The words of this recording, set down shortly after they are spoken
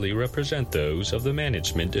represent those of the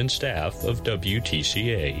management and staff of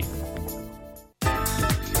WTCA.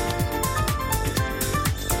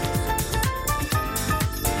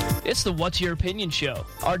 It's the What's Your Opinion Show,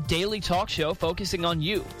 our daily talk show focusing on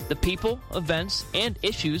you, the people, events, and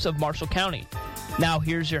issues of Marshall County. Now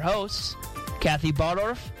here's your hosts, Kathy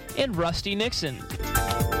Bardorf and Rusty Nixon.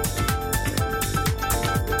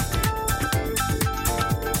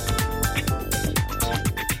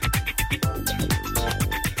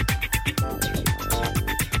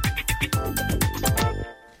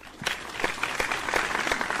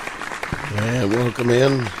 And welcome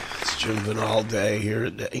in. It's Jim Vinall Day here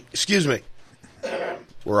today. Excuse me.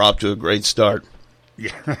 We're off to a great start.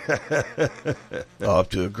 Yeah. Off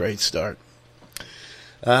to a great start.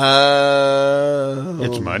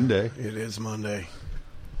 It's Monday. It is Monday.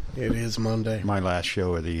 It is Monday. My last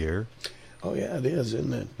show of the year. Oh, yeah, it is,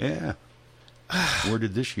 isn't it? Yeah. Where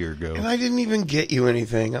did this year go? And I didn't even get you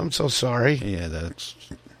anything. I'm so sorry. Yeah, that's...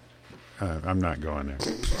 I'm not going there.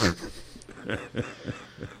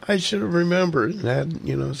 I should have remembered and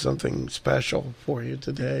had, something special for you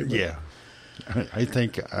today. But Yeah. I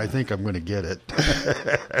think I'm going to get it.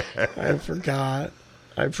 I forgot.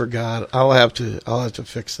 I'll have to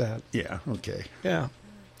fix that. Yeah, okay. Yeah.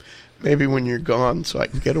 Maybe when you're gone so I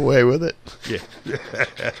can get away with it. Yeah.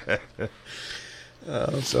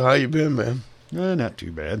 So how you been, man? Not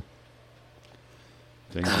too bad.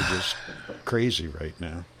 Things are just crazy right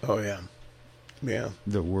now. Oh, yeah. Yeah.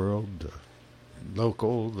 The world, the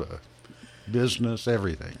local, the business,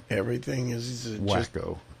 everything. Everything is just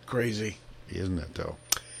Wacko. crazy. Isn't it, though?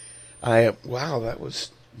 Wow, that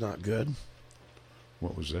was not good.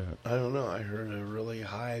 What was that? I don't know. I heard a really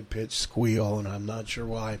high-pitched squeal, and I'm not sure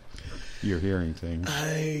why. You're hearing things.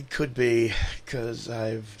 I could be, because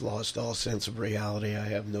I've lost all sense of reality. I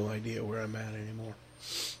have no idea where I'm at anymore.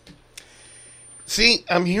 See,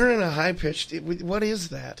 I'm hearing a high-pitched... What is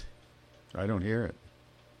that? I don't hear it.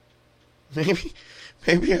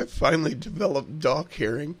 Maybe I finally developed dog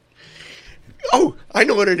hearing. Oh, I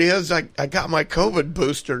know what it is. I got my COVID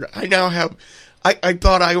booster. I now have... I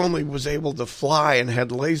thought I only was able to fly and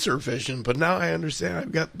had laser vision, but now I understand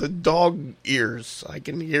I've got the dog ears. I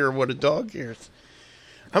can hear what a dog hears.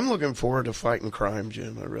 I'm looking forward to fighting crime,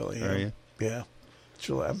 Jim. I really am. Are you? Yeah.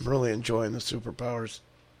 I'm really enjoying the superpowers.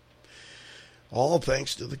 All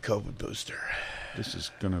thanks to the COVID booster. This is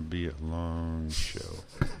going to be a long show.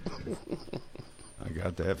 I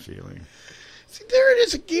got that feeling. See, there it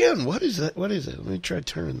is again. What is that? What is it? Let me try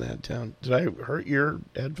turning that down. Did I hurt your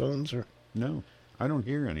headphones? Or No, I don't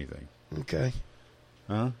hear anything. Okay.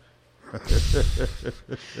 Huh?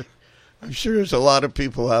 I'm sure there's a lot of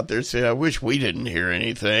people out there saying, I wish we didn't hear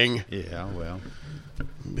anything. Yeah, well.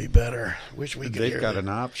 It'd be better. Wish we could hear They've got that. an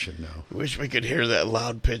option, though. Wish we could hear that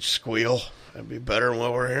loud-pitched squeal. That'd be better than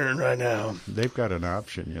what we're hearing right now. They've got an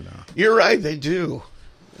option, you know. You're right, they do.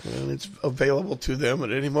 And it's available to them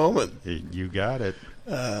at any moment. You got it.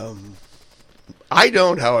 I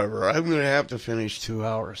don't, however. I'm going to have to finish 2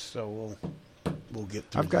 hours, so we'll get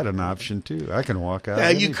through I've got an option, too. I can walk out. Yeah,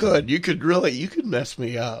 you anytime. could. You could mess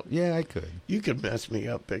me up. Yeah, I could. You could mess me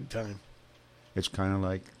up big time. It's kind of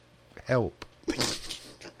like help.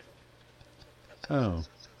 Oh,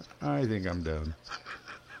 I think I'm done.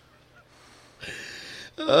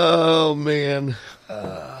 Oh, man.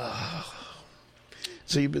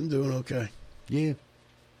 So you've been doing okay? Yeah.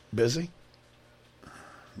 Busy?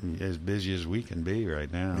 As busy as we can be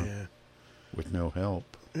right now. Yeah. With no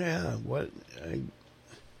help. Yeah,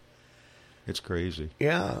 It's crazy.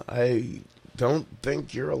 Yeah, I don't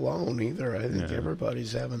think you're alone either. I think No.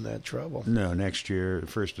 everybody's having that trouble. No, next year,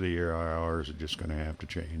 first of the year, our hours are just going to have to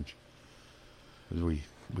change. 'Cause we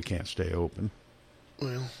can't stay open.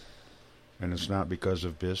 Well, And it's not because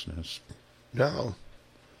of business. no.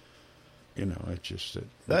 You know, it's just that...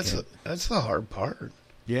 That's the hard part.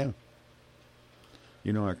 Yeah.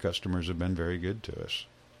 You know, our customers have been very good to us.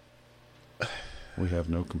 We have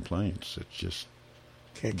no complaints. It's just...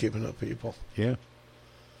 Can't keep enough people. Yeah.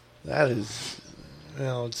 That is,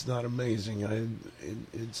 well, it's not amazing.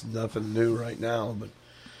 It's nothing new right now, but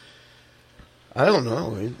I don't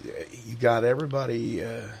know. You got everybody.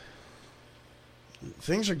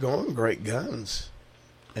 Things are going great guns,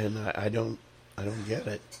 and I don't get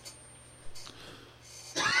it.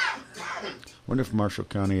 Wonder if Marshall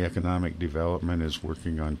County Economic Development is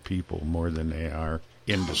working on people more than they are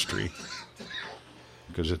industry.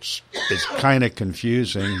 Because it's kind of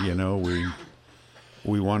confusing, you know.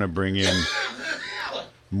 We want to bring in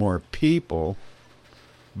more people,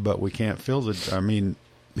 but we can't fill the. I mean,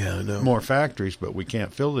 yeah, I know. More factories, but we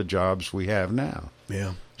can't fill the jobs we have now.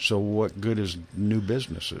 Yeah. So what good is new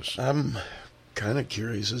businesses? kind of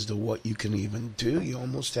curious as to what you can even do. You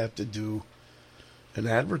almost have to do an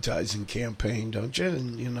advertising campaign, don't you?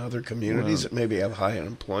 In other communities that maybe have high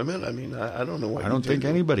unemployment. I mean, I don't know what I don't think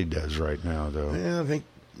anybody does right now, though. Yeah, I think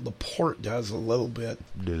LaPorte does a little bit.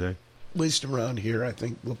 Do they? At least around here, I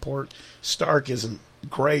think LaPorte. Stark isn't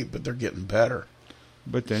great, but they're getting better.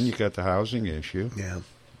 But then you got the housing issue. Yeah.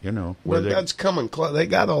 You know. Well, that's coming close. They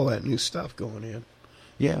got all that new stuff going in.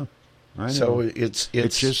 Yeah. I know. So it's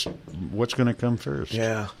just what's going to come first.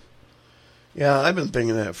 Yeah. Yeah, I've been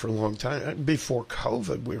thinking that for a long time. Before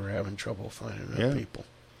COVID, we were having trouble finding enough people.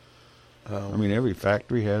 I mean, every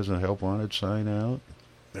factory has a help wanted sign out.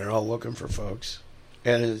 They're all looking for folks.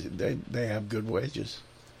 And they have good wages.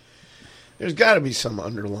 There's got to be some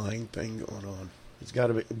underlying thing going on. It's got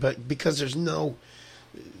to be, but because there's no,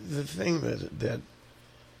 the thing that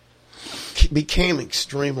became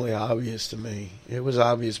extremely obvious to me, it was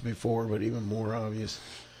obvious before, but even more obvious,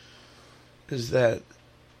 is that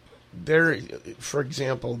there, for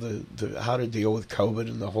example, the how to deal with COVID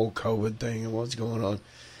and the whole COVID thing and what's going on,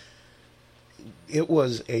 it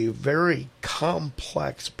was a very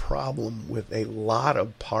complex problem with a lot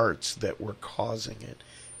of parts that were causing it.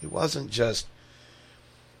 It wasn't just,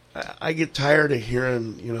 I get tired of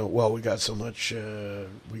hearing, well, we got so many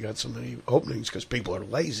openings because people are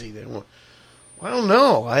lazy. They don't. I don't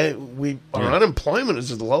know. Our unemployment is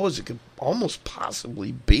as low as it could almost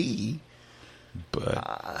possibly be.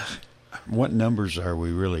 But what numbers are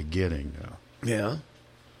we really getting now? Yeah.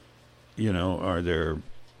 Are there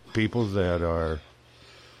people that are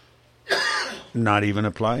not even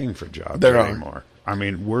applying for jobs anymore? I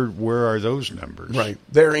mean, where are those numbers? Right.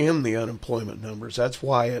 They're in the unemployment numbers. That's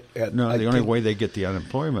why the only way they get the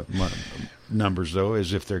unemployment numbers, though,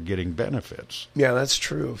 is if they're getting benefits. Yeah, that's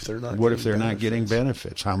true. If they're not What if they're not getting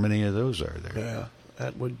benefits? How many of those are there? Yeah,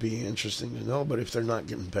 that would be interesting to know. But if they're not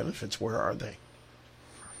getting benefits, where are they?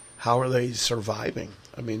 How are they surviving?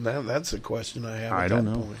 I mean, that's the question I have at that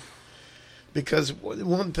point. Because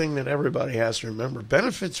one thing that everybody has to remember,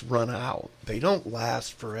 benefits run out. They don't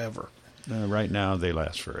last forever. Right now, they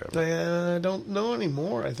last forever. I don't know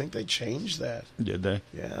anymore. I think they changed that. Did they?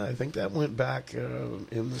 Yeah, I think that went back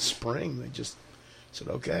in the spring. They just said,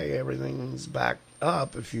 okay, everything's back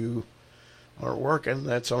up. If you aren't working,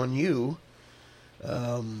 that's on you.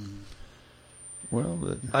 I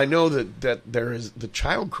know that there is the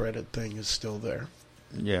child credit thing is still there.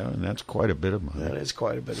 Yeah, and that's quite a bit of money. That is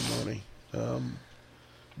quite a bit of money.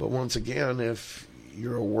 But once again, if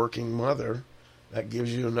you're a working mother, that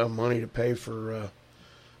gives you enough money to pay for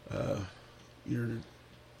your...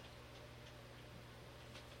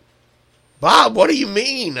 Bob, what do you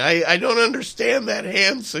mean? I don't understand that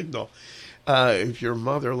hand signal. If you're a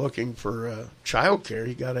mother looking for child care,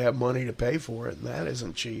 you got to have money to pay for it, and that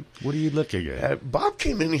isn't cheap. What are you looking at? Bob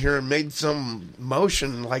came in here and made some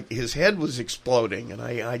motion like his head was exploding, and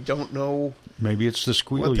I don't know. Maybe it's the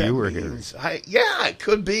squeal you were hearing. Yeah, it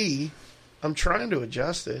could be. I'm trying to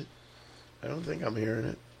adjust it. I don't think I'm hearing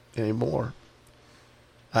it anymore.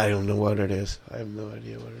 I don't know what it is. I have no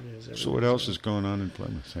idea what it is. So what else is going on in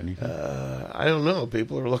Plymouth? Anything? I don't know.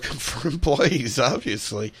 People are looking for employees,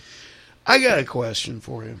 obviously. I got a question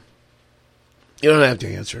for you. You don't have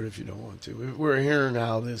to answer it if you don't want to. We're hearing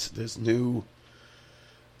how this new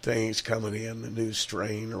thing's coming in, the new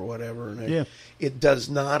strain or whatever. And it does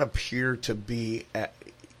not appear to be...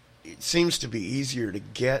 It seems to be easier to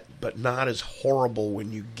get, but not as horrible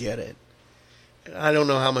when you get it. I don't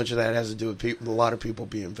know how much of that has to do with a lot of people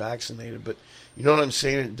being vaccinated, but you know what I'm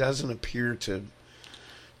saying? It doesn't appear to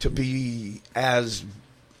be as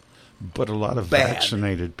But a lot of bad.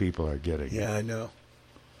 Vaccinated people are getting it. Yeah, I know.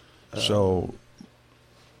 So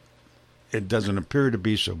it doesn't appear to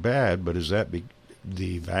be so bad, but is that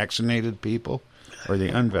the vaccinated people or the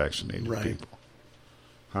unvaccinated people?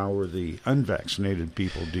 How are the unvaccinated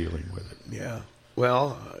people dealing with it? Yeah.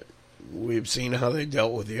 Well, we've seen how they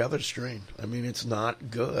dealt with the other strain. I mean, it's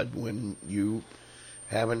not good when you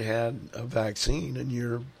haven't had a vaccine and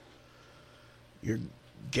you're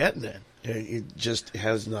getting it. It just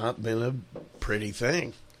has not been a pretty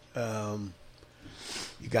thing.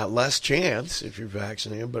 You got less chance if you're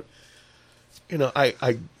vaccinated, but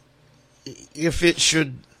if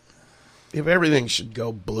everything should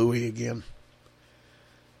go bluey again,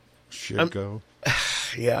 go.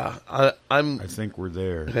 Yeah, I think we're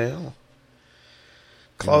there. Well,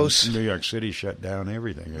 close. New York City shut down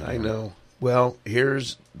everything again. I know. Well,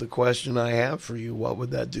 here's the question I have for you. What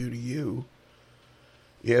would that do to you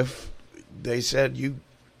if they said you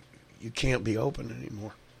can't be open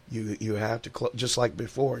anymore? You have to close, just like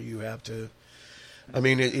before. You have to I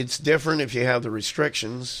mean, it's different if you have the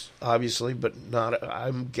restrictions, obviously, but not.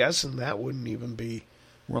 I'm guessing that wouldn't even be.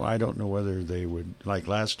 Well, I don't know whether they would, like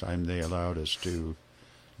last time they allowed us to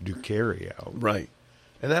do carry out. Right.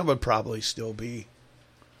 And that would probably still be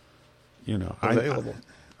available.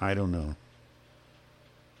 I don't know.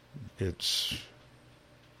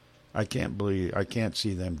 I can't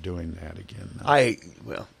see them doing that again.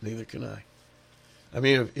 Well, neither can I. I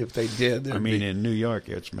mean, if they did, in New York,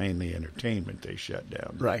 it's mainly entertainment they shut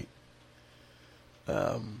down. Right.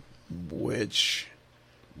 Which,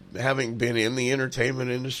 having been in the entertainment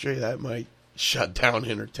industry, that might shut down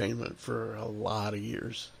entertainment for a lot of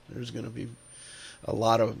years. There's going to be a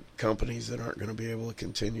lot of companies that aren't going to be able to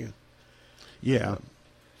continue. Yeah.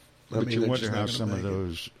 But you wonder how some of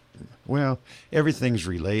those... Well, everything's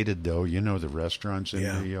related, though. The restaurants in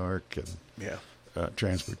New York and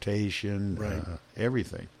transportation, right.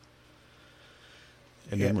 Everything.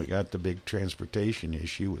 And then we got the big transportation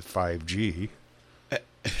issue with 5G.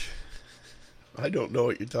 I don't know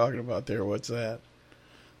what you're talking about there. What's that?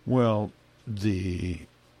 Well, the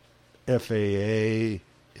FAA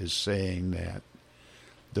is saying that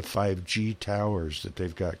the 5G towers that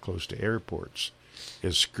they've got close to airports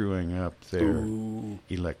is screwing up their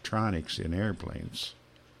electronics in airplanes.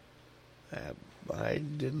 I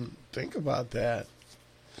didn't think about that.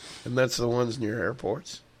 And that's the ones near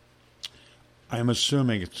airports? I'm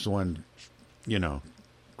assuming it's the one,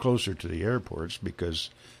 closer to the airports because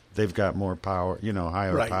they've got more power,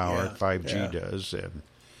 higher power, 5G does.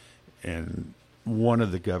 And one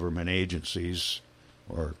of the government agencies,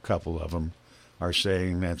 or a couple of them, are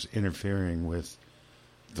saying that's interfering with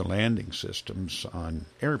the landing systems on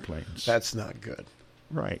airplanes. That's not good.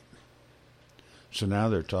 Right. So now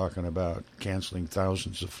they're talking about canceling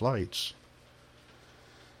thousands of flights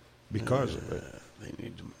because of it. They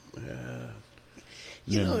need to...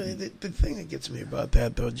 the thing that gets me about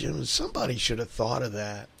that, though, Jim, is somebody should have thought of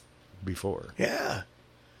that. Before. Yeah.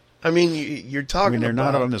 I mean, you're talking they're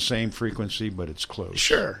about... not on the same frequency, but it's close.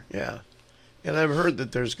 Sure, yeah. And I've heard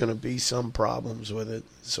that there's going to be some problems with it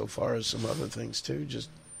so far as some other things, too, just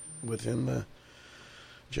within the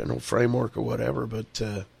general framework or whatever. But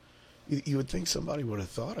you would think somebody would have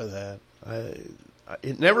thought of that.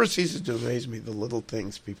 It never ceases to amaze me, the little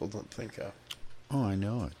things people don't think of. Oh, I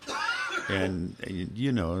know it. And, and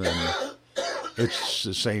it's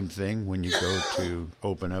the same thing when you go to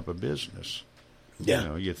open up a business.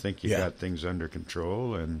 Yeah. You think you got things under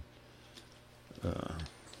control and...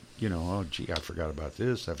 oh, gee, I forgot about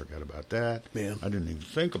this. I forgot about that. Yeah. I didn't even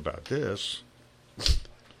think about this.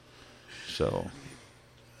 So,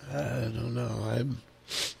 I don't know.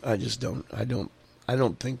 I just don't. I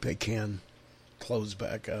don't think they can close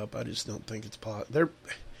back up. I just don't think it's possible.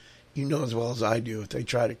 You know as well as I do, if they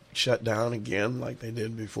try to shut down again like they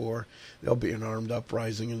did before, there'll be an armed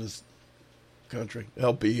uprising in this country.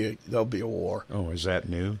 There'll be a war. Oh, is that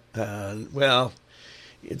new? Well.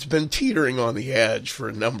 It's been teetering on the edge for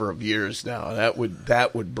a number of years now. That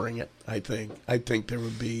would bring it, I think. I think there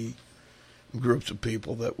would be groups of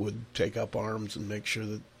people that would take up arms and make sure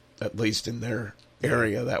that, at least in their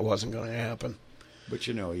area, that wasn't going to happen. But,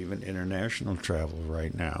 even international travel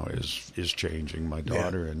right now is changing. My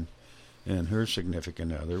daughter and her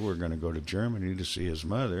significant other were going to go to Germany to see his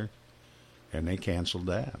mother, and they canceled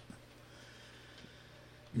that.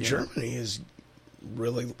 Germany is...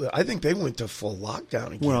 really, I think they went to full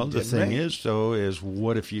lockdown again. Well, the thing is, though, is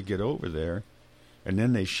what if you get over there and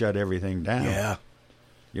then they shut everything down? Yeah.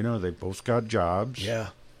 They both got jobs. Yeah.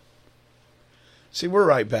 See, we're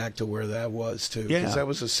right back to where that was, too. Yeah. Because that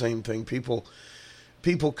was the same thing. People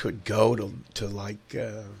could go to like,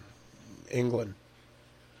 England,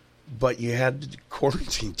 but you had to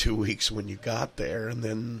quarantine 2 weeks when you got there, and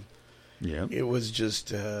then... Yeah, it was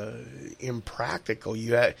just impractical.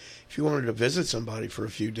 If you wanted to visit somebody for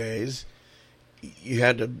a few days, you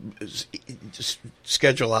had to just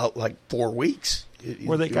schedule out like 4 weeks.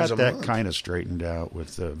 They got that kind of straightened out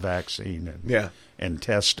with the vaccine and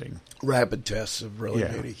testing. Rapid tests have really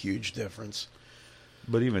made a huge difference.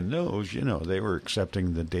 But even those, they were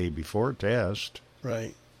accepting the day before test.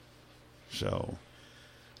 Right. So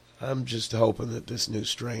I'm just hoping that this new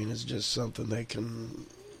strain is just something they can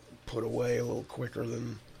put away a little quicker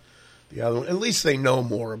than the other one. At least they know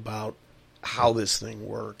more about how this thing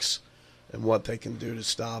works and what they can do to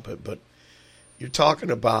stop it. But you're talking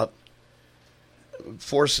about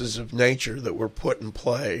forces of nature that were put in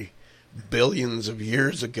play billions of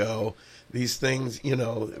years ago. These things,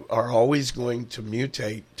 are always going to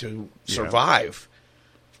mutate to survive.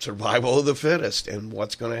 Survival of the fittest. And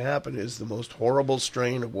what's going to happen is the most horrible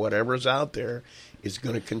strain of whatever's out there is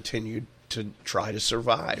going to continue to try to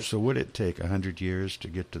survive. So would it take 100 years to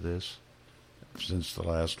get to this since the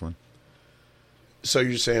last one? So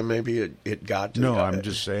you're saying maybe it got to... No, I'm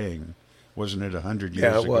just saying, wasn't it 100 years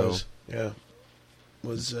ago? Yeah, it was. Yeah. It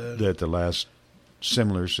was... that the last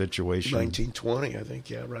similar situation... 1920, I think,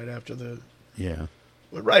 yeah, right after the... Yeah.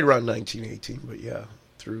 Well, right around 1918, but yeah,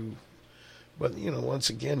 through... But,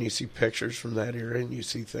 once again, you see pictures from that era, and you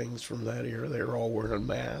see things from that era. They were all wearing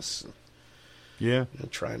masks. And, yeah.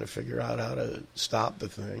 Trying to figure out how to stop the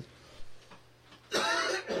thing.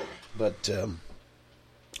 But,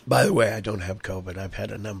 by the way, I don't have COVID. I've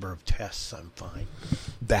had a number of tests. I'm fine.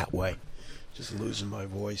 That way. Just losing my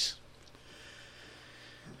voice.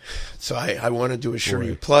 So I wanted to assure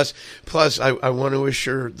you. Plus, I want to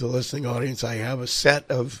assure the listening audience I have a set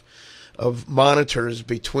of monitors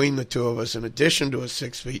between the two of us in addition to a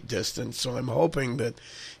 6 feet distance. So I'm hoping that,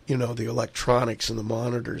 the electronics and the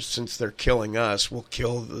monitors, since they're killing us, will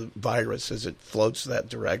kill the virus as it floats that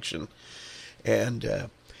direction. And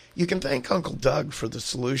you can thank Uncle Doug for the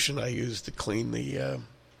solution I used to clean the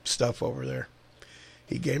stuff over there.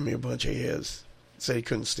 He gave me a bunch of his. Said he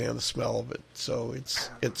couldn't stand the smell of it. So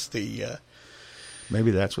it's the...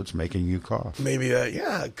 maybe that's what's making you cough. Maybe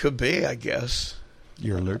yeah, it could be, I guess.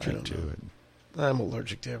 You're allergic to it. I'm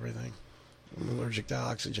allergic to everything. I'm allergic to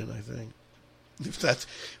oxygen, I think. If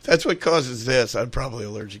that's what causes this, I'm probably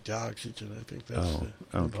allergic to oxygen. I think that's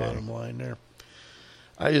the bottom line there.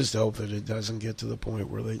 I just hope that it doesn't get to the point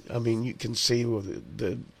where you can see with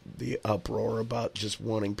the uproar about just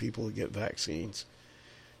wanting people to get vaccines,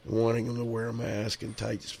 wanting them to wear a mask in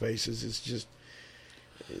tight spaces. It's just,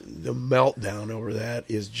 the meltdown over that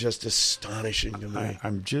is just astonishing to me.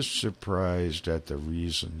 I'm just surprised at the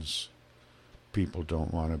reasons people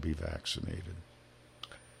don't want to be vaccinated.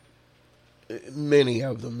 Many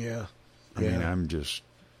of them, yeah. I mean, I'm just...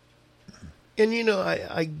 And,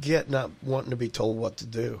 I get not wanting to be told what to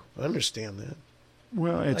do. I understand that.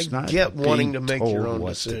 Well, it's not get wanting to make your own what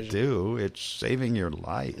decision. To do. It's saving your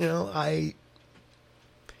life. You're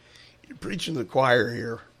preaching to the choir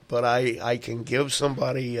here, but I can give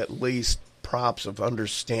somebody at least props of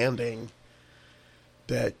understanding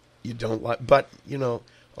that you don't like. But,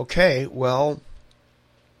 okay, well...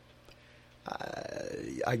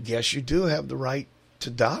 I guess you do have the right to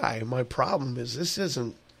die. My problem is this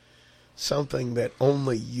isn't something that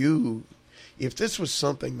only you... If this was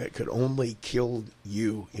something that could only kill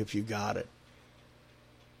you if you got it.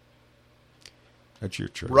 That's your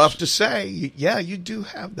choice. Rough to say. Yeah, you do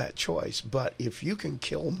have that choice. But if you can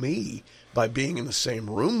kill me by being in the same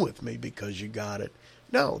room with me because you got it,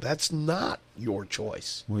 no, that's not your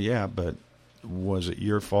choice. Well, yeah, but was it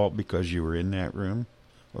your fault because you were in that room?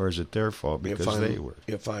 Or is it their fault because they were?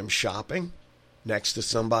 If I'm shopping next to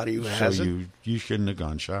somebody who hasn't... So you shouldn't have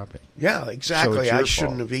gone shopping. Yeah, exactly. So I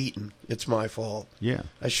shouldn't have eaten. It's my fault. Yeah.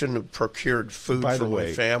 I shouldn't have procured food By for the way,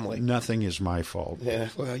 my family. Nothing is my fault. Yeah,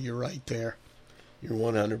 well, you're right there. You're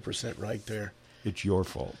 100% right there. It's your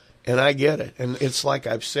fault. And I get it. And it's like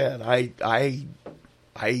I've said, I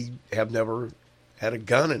have never had a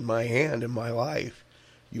gun in my hand in my life.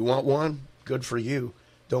 You want one? Good for you.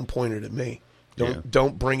 Don't point it at me.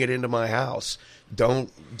 Don't bring it into my house. Don't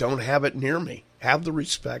have it near me. Have the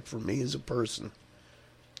respect for me as a person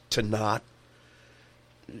to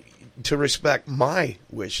respect my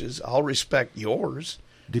wishes. I'll respect yours.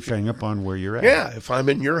 Depending upon where you're at. Yeah, if I'm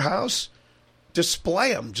in your house,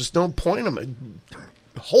 display them. Just don't point them. And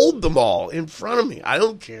hold them all in front of me. I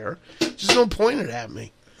don't care. Just don't point it at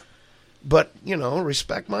me. But,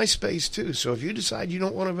 respect my space too. So if you decide you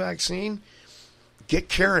don't want a vaccine, get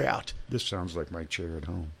carry out. This sounds like my chair at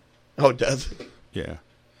home. Oh, does it? Yeah.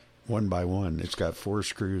 One by one. It's got 4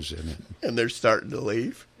 screws in it. And they're starting to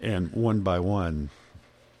leave. And one by one,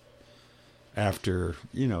 after,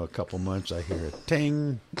 a couple months, I hear a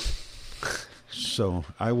ting. So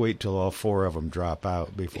I wait till all 4 of them drop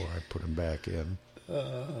out before I put them back in.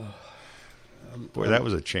 Boy, that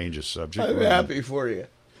was a change of subject. I'm happy for you.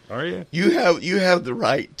 Are you? You have the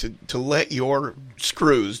right to let your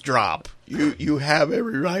screws drop. You have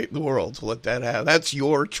every right in the world to let that happen. That's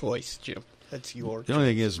your choice, Jim. That's your choice. The only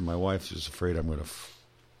thing is my wife is afraid I'm going to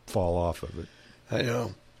fall off of it. I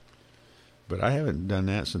know. But I haven't done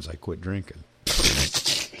that since I quit drinking.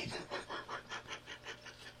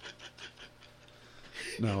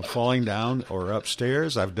 Now, falling down or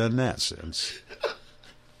upstairs, I've done that since.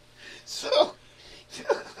 So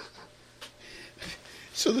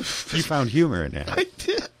you found humor in that. I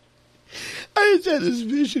did. I just had this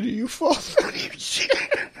vision of you falling out of your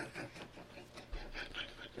chair.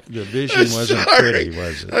 The vision wasn't pretty,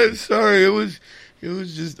 was it? I'm sorry. It was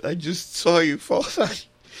just. I just saw you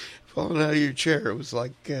falling out of your chair. It was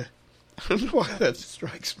like I don't know why that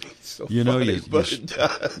strikes me so You know, funny, but it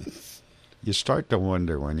does. You start to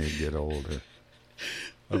wonder when you get older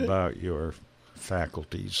about your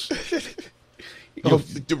faculties. Oh,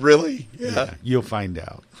 really? Yeah. You'll find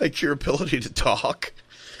out. Like your ability to talk.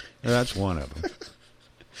 That's one of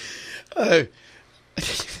them.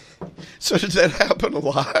 So did that happen a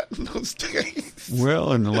lot in those days?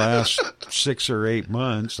 Well, in the last 6 or 8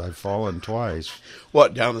 months, I've fallen twice.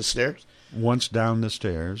 What, down the stairs? Once down the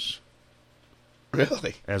stairs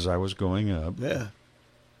Really? as I was going up. Yeah.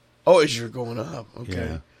 Oh, as you're going up. Okay.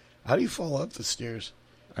 Yeah. How do you fall up the stairs?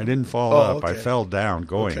 I didn't fall Oh, up. I okay. fell down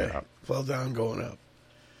going Okay. up. Fell down going up.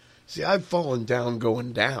 See, I've fallen down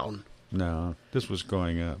going down. No, this was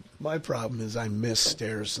going up. My problem is I miss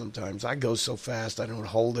stairs sometimes. I go so fast I don't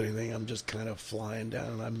hold anything. I'm just kind of flying down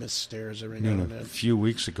and I miss stairs every now and A then. few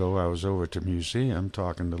weeks ago, I was over at the museum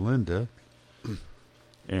talking to Linda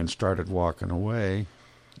and started walking away,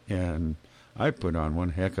 and I put on one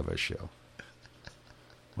heck of a show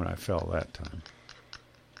when I fell that time.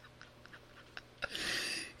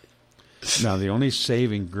 Now, the only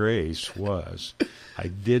saving grace was I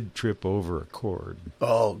did trip over a cord.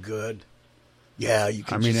 Oh, good. Yeah, you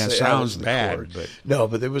can I mean, just that say, sounds was the bad, cord. but- No,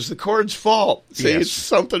 but it was the cord's fault. See, Yes. it's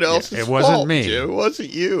something else's it wasn't fault, me. Jim. It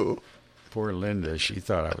wasn't you. Poor Linda, she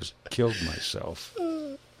thought I was killed myself.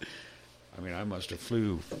 I mean, I must have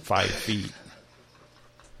flew 5 feet.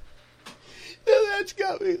 Yeah, that's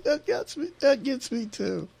got me. That gets me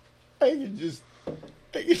too. I can just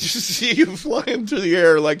see you flying through the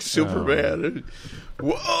air like Superman.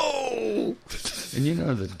 Whoa! And you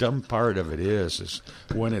know, the dumb part of it is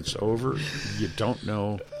when it's over, you don't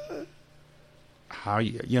know how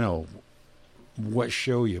you know, what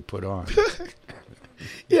show you put on.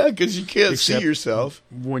 Yeah, because you can't see Except yourself.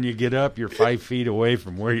 When you get up, you're 5 feet away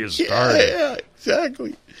from where you started. Yeah,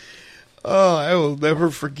 exactly. Oh, I will never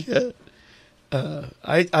forget.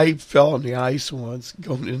 I fell on the ice once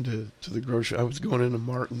going into the grocery. I was going into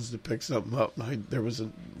Martin's to pick something up, and there was a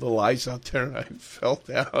little ice out there, and I fell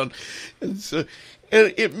down, and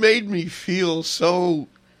it made me feel so.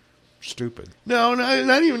 Stupid. No,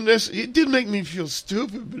 not even this. It did make me feel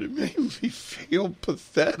stupid, but it made me feel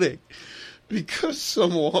pathetic because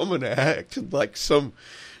some woman acted like some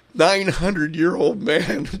 900-year-old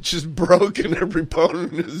man had just broken every bone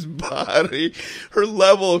in his body. Her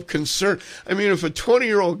level of concern. I mean, if a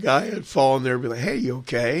 20-year-old guy had fallen there and be like, hey, you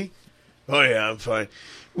okay? Oh, yeah, I'm fine.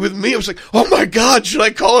 With me, it was like, oh, my God, should I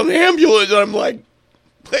call an ambulance? And I'm like,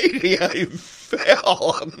 lady, I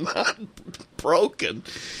fell. I'm not broken.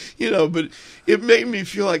 You know, but it made me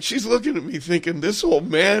feel like she's looking at me thinking this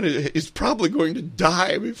old man is probably going to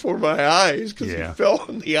die before my eyes because Yeah. he fell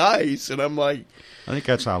on the ice. And I'm like, I think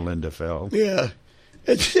that's how Linda fell. yeah.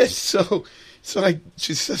 And so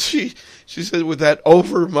she said with that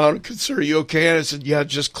over amount of concern, are you okay? And I said, yeah,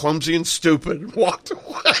 just clumsy and stupid, and walked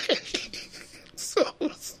away. So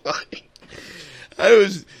it's like I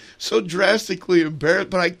was so drastically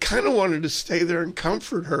embarrassed, but I kind of wanted to stay there and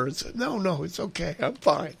comfort her and said, no, it's okay. I'm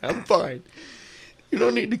fine. You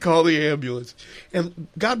don't need to call the ambulance. And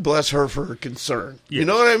God bless her for her concern. You Yes.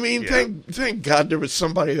 know what I mean? Yeah. Thank God there was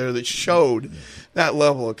somebody there that showed that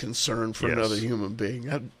level of concern for Yes. another human being.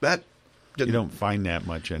 That You didn't, don't find that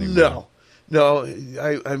much anymore. No.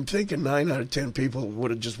 I'm thinking 9 out of 10 people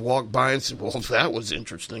would have just walked by and said, well, that was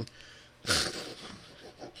interesting.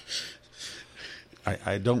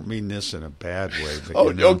 I don't mean this in a bad way. But Oh,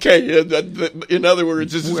 you know, okay. Yeah, in other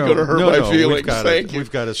words, this is well, going to hurt no, my no, feelings. Thank you.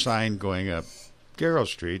 We've got a sign going up Garrow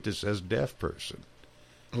Street that says deaf person.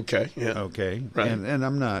 Okay, yeah. Okay? Right. And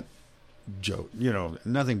I'm not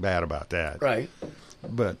nothing bad about that. Right.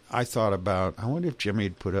 But I thought about, I wonder if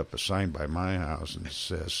Jimmy'd put up a sign by my house and it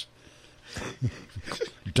says,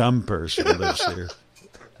 dumb person lives here.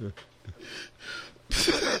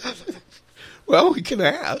 Well, we can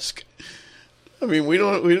ask. I mean,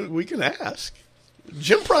 we can ask.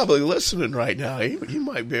 Jim probably listening right now. He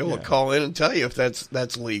might be able to call in and tell you if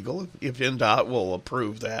that's legal. If NDOT will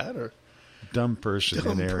approve that or Dumb person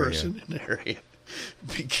dumb in area. person in area.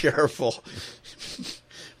 Be careful.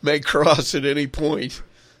 May cross at any point.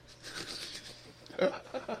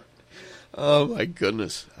 Oh my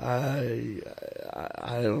goodness! I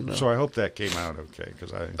don't know. So I hope that came out okay,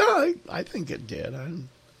 because I think it did.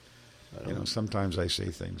 sometimes I say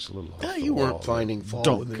things a little off Yeah, the you wall weren't that finding fault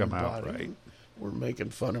don't with come anybody. out right. We're making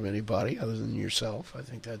fun of anybody other than yourself. I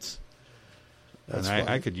think that's And fine.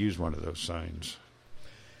 I could use one of those signs.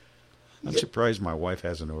 I'm surprised my wife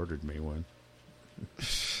hasn't ordered me one.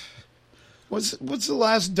 What's the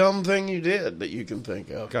last dumb thing you did that you can think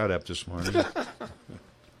of? Got up this morning.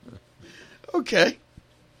 Okay,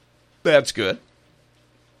 that's good.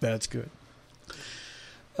 That's good.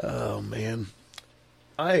 Oh man,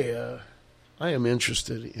 I am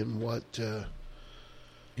interested in what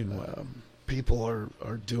people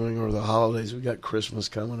are doing over the holidays. We got Christmas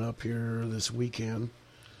coming up here this weekend.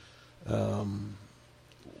 The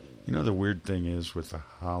weird thing is with the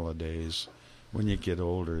holidays, when you get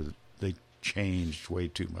older, they changed way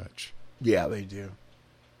too much. Yeah, they do.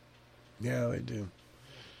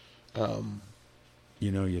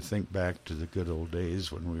 You think back to the good old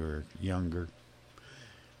days when we were younger.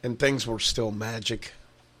 And things were still magic.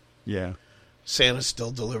 Yeah. Santa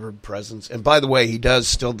still delivered presents. And by the way, he does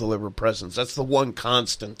still deliver presents. That's the one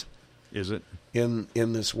constant. Is it? In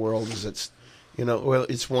this world is it's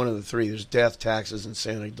one of the three. There's death, taxes, and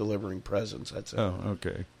Santa delivering presents.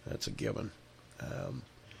 Okay. That's a given.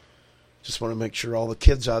 Just want to make sure all the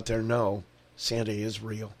kids out there know Santa is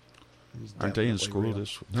real. Aren't they in school real.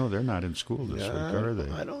 No, they're not in school this week, are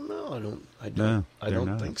they? I don't know. I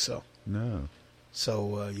don't think so. No.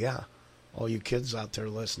 So all you kids out there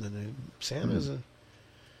listening, Santa's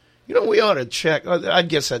we ought to check. I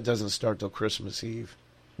guess that doesn't start till Christmas Eve.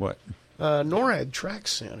 What? NORAD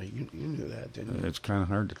tracks Santa. You knew that, didn't you? It's kind of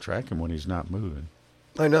hard to track him when he's not moving.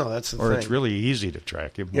 I know, that's the thing. Or it's really easy to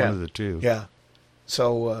track him. Yeah. One of the two. Yeah.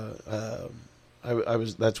 So I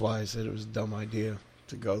was. That's why I said it was a dumb idea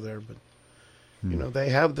to go there. But they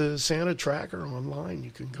have the Santa tracker online.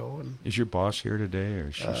 You can go and. Is your boss here today, or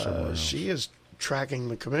is she somewhere else? She is tracking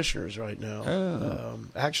the commissioners right now. Oh.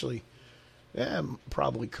 Actually,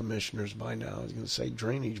 probably commissioners by now. I was going to say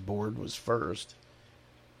drainage board was first.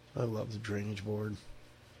 I love the drainage board.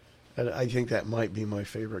 And I think that might be my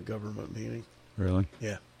favorite government meeting. Really?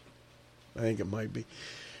 Yeah. I think it might be.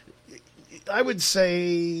 I would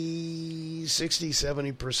say 60,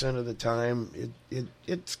 70% of the time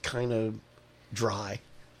it's kind of dry.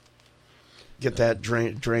 Get that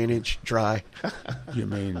drainage dry. You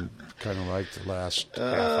mean kind of like the last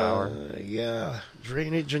half hour? Yeah,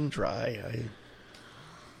 drainage and dry. I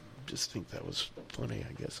just think that was funny.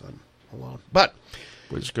 I guess I'm alone. But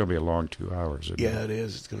it's going to be a long 2 hours. Isn't it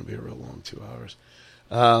is. It's going to be a real long 2 hours.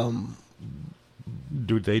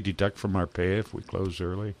 Do they deduct from our pay if we close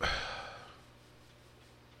early?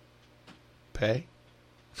 Pay?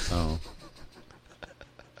 Oh.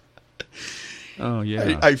 Oh,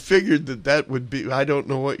 yeah. I figured that would be. I don't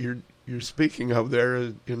know what you're speaking of there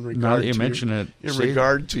in regard. Now that you to mention it, in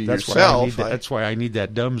regard to that's yourself. That's why I need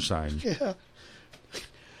that dumb sign. Yeah.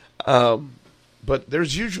 But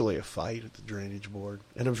there's usually a fight at the drainage board,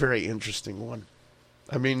 and a very interesting one.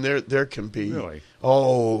 I mean, there can be. Really?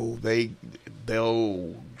 Oh,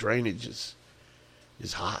 drainage is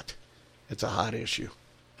hot. It's a hot issue.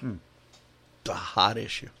 It's a hot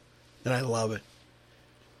issue, and I love it.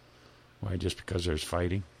 Why? Just because there's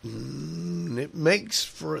fighting? It makes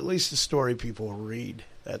for at least a story people read.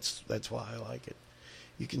 That's why I like it.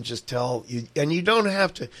 You can just tell and you don't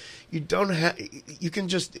have to. You can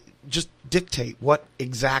just dictate what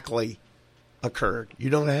exactly occurred.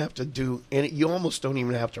 You don't have to do any. You almost don't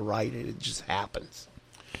even have to write it. It just happens.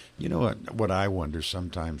 You know what I wonder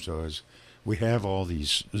sometimes though is we have all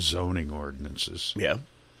these zoning ordinances. Yeah.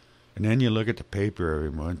 And then you look at the paper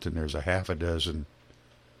every month and there's a half a dozen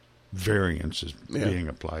variances being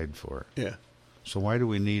applied for. Yeah. So why do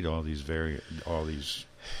we need all these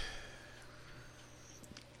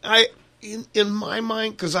in my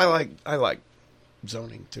mind, because I like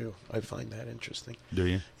zoning too. I find that interesting. Do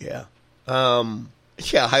you? Yeah.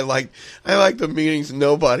 Yeah, I like the meetings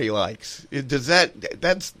nobody likes.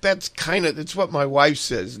 That's kind of, it's what my wife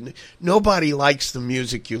says. Nobody likes the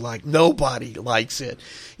music you like. Nobody likes it.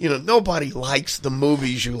 Nobody likes the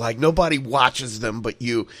movies you like. Nobody watches them but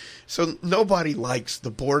you. So nobody likes the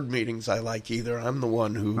board meetings I like either. I'm the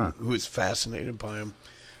one who is fascinated by them.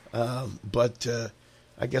 But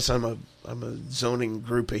I guess I'm a zoning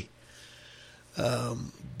groupie.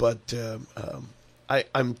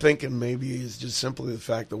 I'm thinking maybe it's just simply the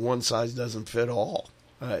fact that one size doesn't fit all.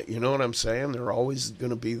 You know what I'm saying? There are always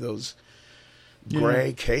going to be those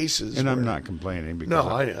gray cases. And I'm not complaining because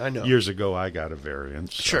I know. Years ago I got a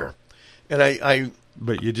variance. Sure. And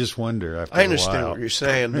but you just wonder after I understand a while. what you're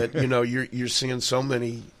saying, that you're seeing so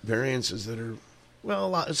many variances that are,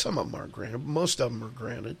 well, some of them aren't granted. Most of them are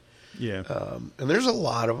granted. Yeah. And there's a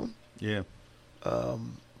lot of them. Yeah.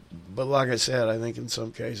 But like I said, I think in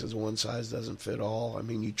some cases one size doesn't fit all. I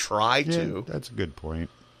mean, you try to. That's a good point.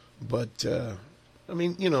 But, I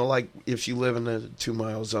mean, like if you live in a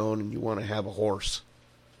 2-mile zone and you want to have a horse.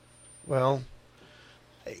 Well,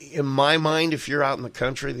 in my mind, if you're out in the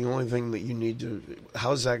country, the only thing that you need to,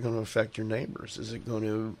 how's that going to affect your neighbors? Is it going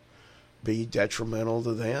to be detrimental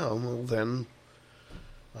to them? Well, then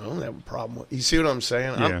I don't have a problem with. You see what I'm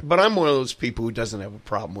saying? Yeah. But I'm one of those people who doesn't have a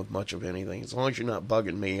problem with much of anything. As long as you're not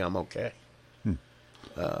bugging me, I'm okay.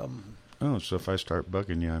 Oh, so if I start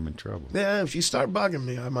bugging you, I'm in trouble. Yeah, if you start bugging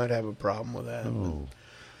me, I might have a problem with that. Oh,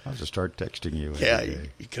 I'll just start texting you. Yeah, every you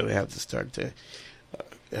day. could have to start to.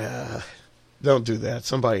 Don't do that.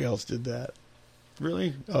 Somebody else did that.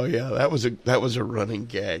 Really? Oh yeah, that was a running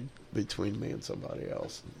gag between me and somebody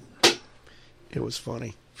else. It was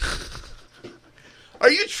funny.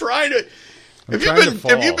 Are you trying to?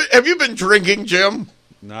 Have you been drinking, Jim?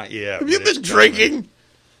 Not yet. Have you been drinking?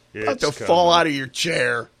 About to fall out of your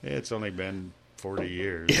chair. It's only been 40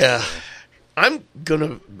 years. Yeah. So. I'm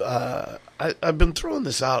gonna. I've been throwing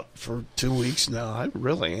this out for 2 weeks now. I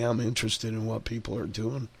really am interested in what people are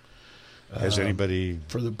doing. Has anybody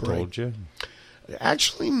for the break. told you?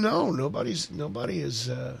 Actually, no. Nobody is. Nobody is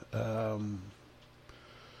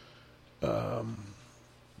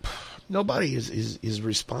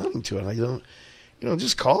responding to it. I don't.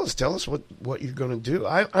 Just call us. Tell us what you're going to do.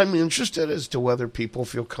 I'm interested as to whether people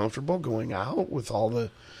feel comfortable going out with all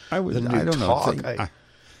the new I don't talk. know.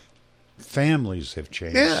 Families have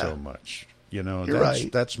changed so much.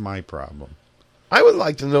 That's my problem. I would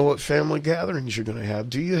like to know what family gatherings you're going to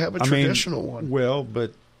have. Do you have a traditional one? Well,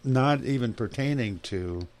 but not even pertaining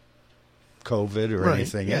to COVID or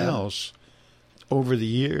anything else. Over the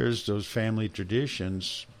years, those family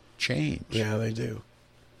traditions change. Yeah, they do.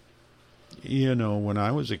 When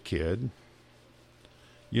I was a kid,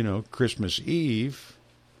 Christmas Eve,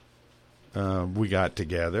 we got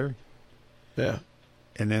together. Yeah.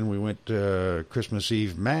 And then we went to Christmas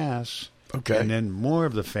Eve Mass. Okay. And then more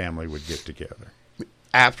of the family would get together.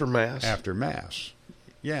 After Mass? After Mass.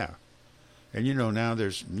 Yeah. And, now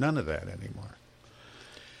there's none of that anymore.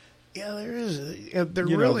 Yeah, there is. There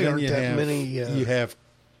really aren't that many. You have,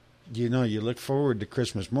 you look forward to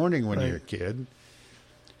Christmas morning when you're a kid.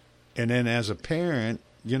 And then as a parent,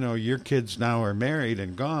 your kids now are married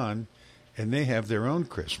and gone, and they have their own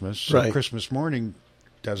Christmas. So Christmas morning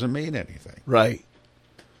doesn't mean anything. Right.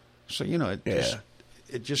 So,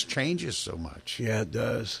 it just changes so much. Yeah, it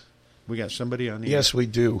does. We got somebody on the air. Yes, we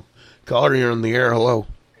do. Caller, you're on the air. Hello.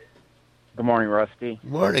 Good morning, Rusty.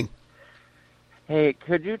 Good morning. Hey,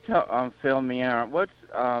 could you fill me in? What's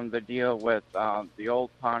the deal with the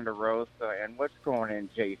old Ponderosa and what's going in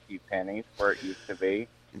J.C. Penney's where it used to be?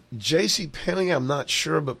 J.C. Penney, I'm not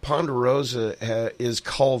sure, but Ponderosa is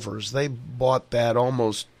Culver's. They bought that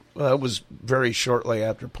almost. It was very shortly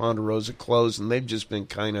after Ponderosa closed, and they've just been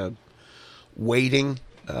kind of waiting.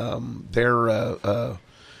 They're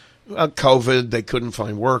COVID. They couldn't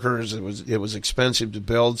find workers. It was expensive to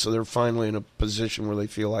build, so they're finally in a position where they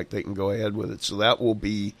feel like they can go ahead with it. So that will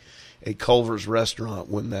be a Culver's restaurant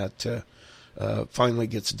when that finally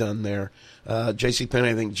gets done there. J.C. Penney,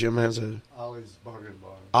 I think Jim has a Ollie's Bargain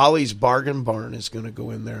Barn. Ollie's Bargain Barn is going to go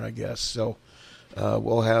in there, I guess. So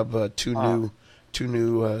we'll have two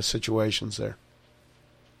new situations there.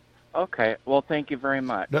 Okay. Well, thank you very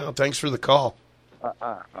much. No, thanks for the call.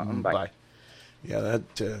 Bye. Yeah,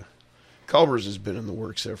 that Culver's has been in the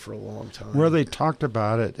works there for a long time. Well, they talked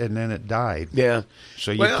about it, and then it died. Yeah.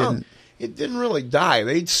 So it didn't really die.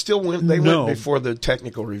 They still went. They went before the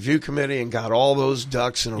technical review committee and got all those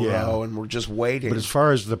ducks in a row, and we're just waiting. But as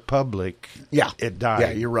far as the public, it died.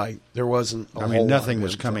 Yeah, you're right. There wasn't. Nothing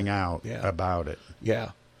was coming out about it.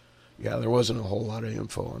 Yeah, there wasn't a whole lot of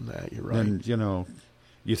info on that. You're right. And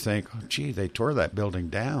you think, oh, gee, they tore that building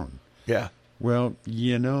down. Yeah. Well,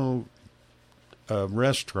 a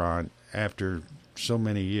restaurant after so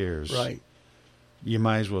many years, right? You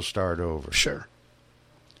might as well start over. Sure.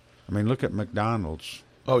 I mean, look at McDonald's.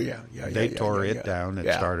 Oh, yeah. They tore it down and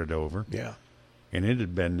started over. Yeah. And it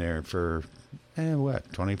had been there for,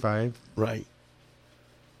 25? Right.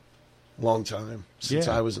 Long time. Since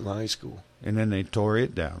I was in high school. And then they tore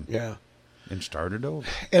it down. Yeah. And started over.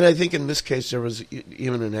 And I think in this case there was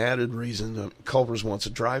even an added reason that Culver's wants a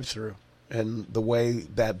drive-through. And the way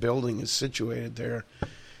that building is situated there,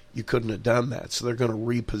 you couldn't have done that. So they're going to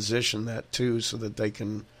reposition that, too, so that they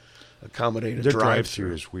can accommodate a drive-through.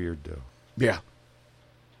 Drive-through is weird, though. Yeah.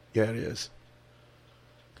 Yeah, it is.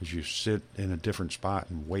 Because you sit in a different spot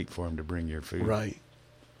and wait for them to bring your food. Right.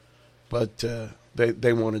 But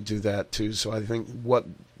they want to do that, too. So I think what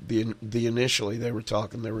the initially they were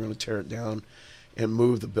talking, they were going to tear it down and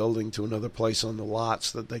move the building to another place on the lot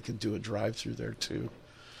so that they could do a drive-through there, too.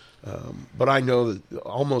 But I know that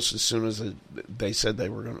almost as soon as they said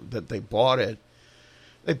that they bought it,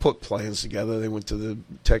 they put plans together. They went to the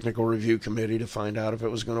technical review committee to find out if it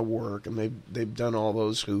was going to work, and they've done all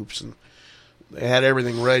those hoops, and they had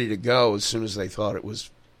everything ready to go as soon as they thought it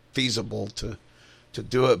was feasible to to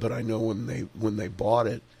do it, but I know when they bought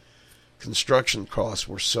it, construction costs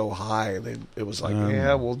were so high. It was like,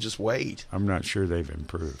 we'll just wait. I'm not sure they've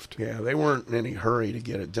improved. Yeah, they weren't in any hurry to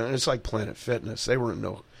get it done. It's like Planet Fitness. There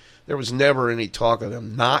was never any talk of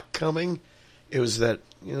them not coming. It was that,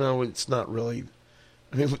 it's not really.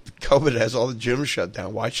 I mean, COVID has all the gyms shut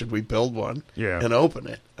down. Why should we build one and open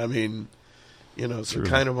it? I mean, so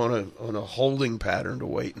kind of on a holding pattern to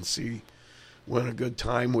wait and see when a good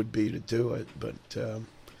time would be to do it. But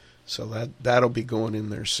so that'll be going in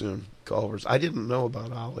there soon. Culver's. I didn't know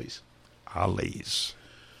about Ollie's. Ollie's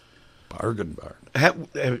Bargain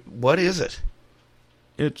Barn. What is it?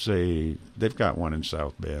 They've got one in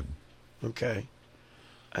South Bend. Okay.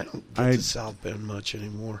 I don't get to South Bend much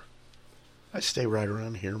anymore. I stay right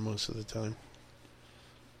around here most of the time.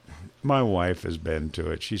 My wife has been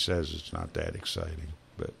to it. She says it's not that exciting,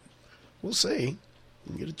 but we'll see.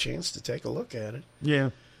 You get a chance to take a look at it. Yeah.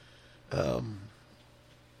 I'm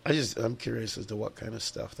curious as to what kind of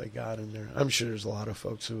stuff they got in there. I'm sure there's a lot of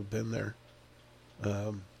folks who have been there.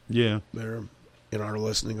 Yeah. They're in our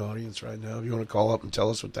listening audience right now. If you want to call up and tell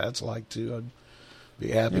us what that's like too, I'd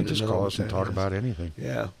be happy to just know. call us and talk about anything.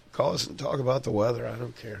 Yeah. Call us and talk about the weather. I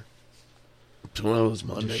don't care. It's one of those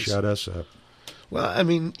Mondays. Just shut us up. Well, I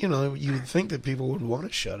mean, you'd think that people would want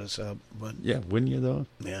to shut us up, but yeah, wouldn't you though?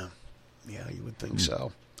 Yeah, you would think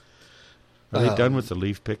so. Are they done with the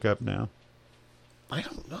leaf pickup now? I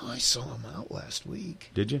don't know. I saw them out last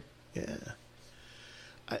week. Did you? Yeah.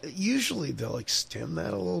 Usually they'll extend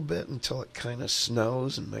that a little bit until it kind of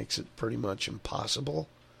snows and makes it pretty much impossible.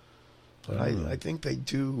 But I think they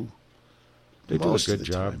do. They do a good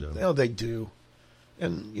job, though. No, they do.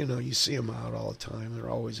 And, you see them out all the time. They're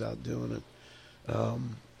always out doing it.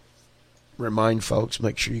 Remind folks,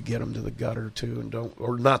 make sure you get them to the gutter, too. And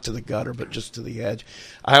or not to the gutter, but just to the edge.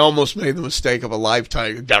 I almost made the mistake of a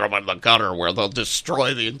lifetime. You get them in the gutter where they'll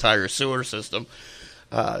destroy the entire sewer system.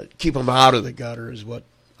 Keep them out of the gutter is what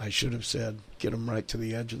I should have said. Get them right to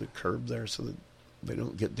the edge of the curb there so that they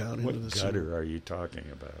don't get down into the sewer. What gutter are you talking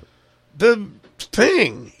about? The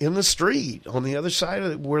thing in the street on the other side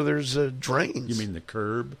of it where there's drains. You mean the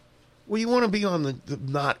curb? Well, you want to be on the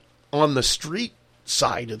not on the street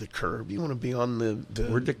side of the curb. You want to be on the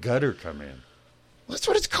Where'd the gutter come in? Well, that's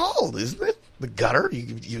what it's called, isn't it? The gutter.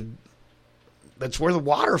 You that's where the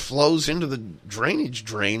water flows into the drainage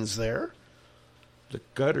drains there. The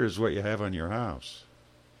gutter is what you have on your house.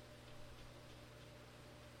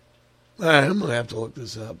 I'm going to have to look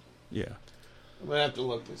this up. Yeah. I'm going to have to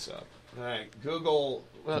look this up. All right, Google.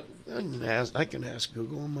 Well, I can ask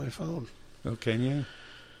Google on my phone. Oh, can you?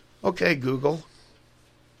 Okay, Google.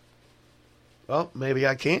 Well, maybe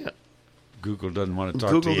I can't. Google doesn't want to talk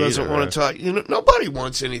Google to you doesn't either, want to talk. Nobody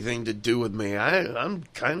wants anything to do with me. I'm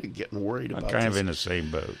kind of getting worried about I'm kind this. of in the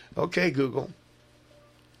same boat. Okay, Google.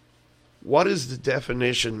 What is the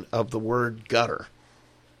definition of the word gutter?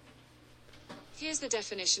 Here's the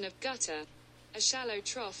definition of gutter. A shallow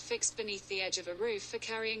trough fixed beneath the edge of a roof for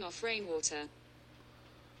carrying off rainwater.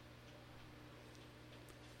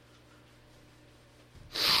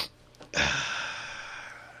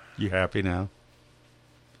 You happy now?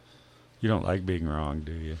 You don't like being wrong,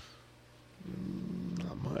 do you?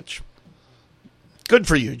 Not much. Good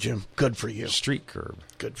for you, Jim. Good for you. Street curb.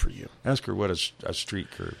 Good for you. Ask her what a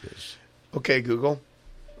street curb is. Okay, Google.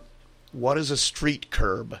 What is a street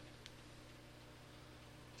curb?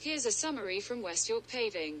 Here's a summary from West York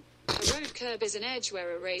Paving. A road curb is an edge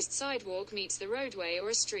where a raised sidewalk meets the roadway or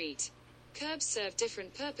a street. Curbs serve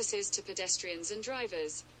different purposes to pedestrians and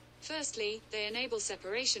drivers. Firstly, they enable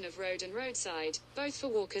separation of road and roadside, both for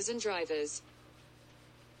walkers and drivers.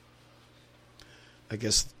 I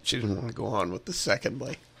guess she didn't want to go on with the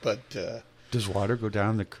secondly, but... Does water go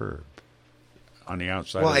down the curb on the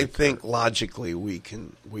outside? Well, of the I think curb? logically we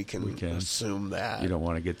can assume that. You don't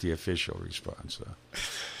want to get the official response, though.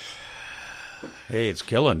 Hey, it's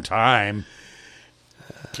killing time.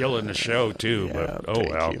 Killing the show, too, but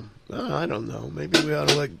well. You. I don't know. Maybe we ought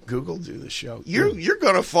to let Google do the show. You're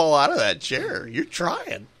going to fall out of that chair. You're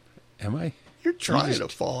trying. Am I? You're trying to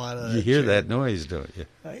fall out of that chair. You hear that noise, don't you?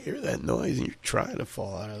 I hear that noise, and you're trying to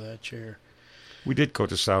fall out of that chair. We did go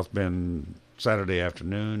to South Bend Saturday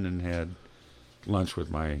afternoon and had lunch with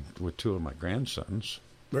two of my grandsons.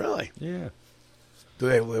 Really? Yeah. Do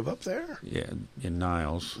they live up there? Yeah, in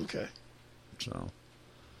Niles. Okay. So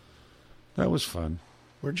that was fun.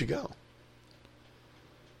 Where'd you go?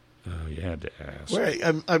 Oh, you had to ask. Wait,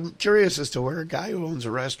 I'm curious as to where a guy who owns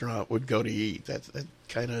a restaurant would go to eat. That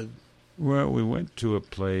kind of. Well, we went to a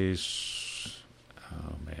place.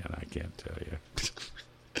 Oh man, I can't tell you.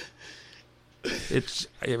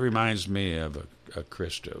 It reminds me of a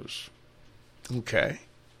Christo's. Okay.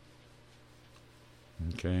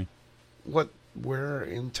 Okay. Where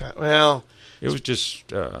in town? Well, It was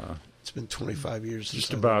just it's been 25 years since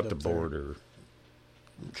just I about lived the up there. border,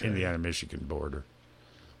 Okay. Indiana-Michigan border.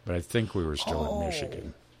 But I think we were still Oh. in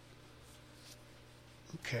Michigan.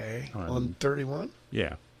 Okay. On- On 31?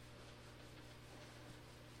 Yeah.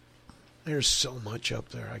 There's so much up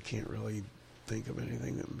there. I can't really think of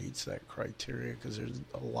anything that meets that criteria because there's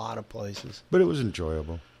a lot of places. But it was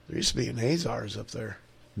enjoyable. There used to be an Azars up there,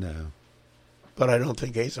 No. but I don't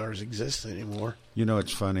think Azars exists anymore. You know,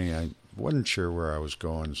 it's funny. I wasn't sure where I was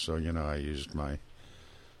going, so, I used my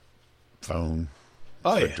phone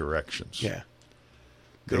Oh, for yeah. directions. Yeah.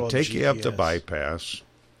 They Good old take you up the GPS. bypass,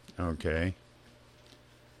 okay?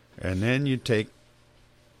 And then you take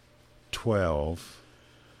 12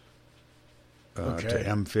 Okay. to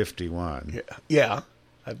M51. Yeah. Yeah.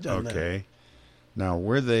 I've done that. Okay. Now,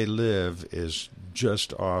 where they live is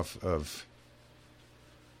just off of,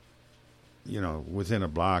 within a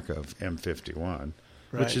block of M51,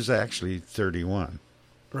 Right. which is actually 31.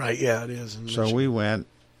 Right. Yeah, it is. in So Michigan. we went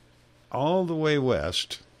all the way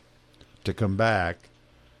west to come back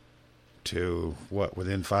to,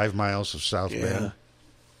 within 5 miles of South Yeah. Bend?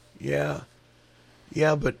 Yeah.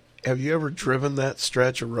 Yeah, but have you ever driven that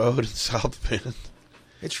stretch of road in South Bend?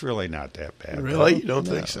 It's really not that bad. Really? though. You don't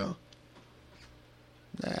No. think so?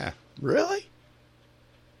 Nah. Really?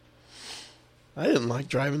 I didn't like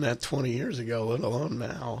driving that 20 years ago, let alone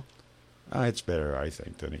now. It's better, I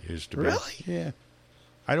think, than it used to be. Really? Yeah.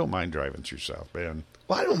 I don't mind driving through South Bend.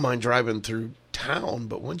 Well, I don't mind driving through town,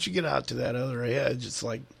 but once you get out to that other edge, it's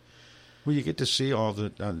like, Well, you get to see all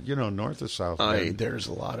the, north of South Bend. there's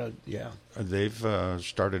a lot of, yeah. They've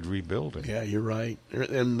started rebuilding. Yeah, you're right.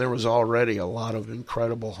 And there was already a lot of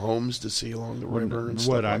incredible homes to see along the river and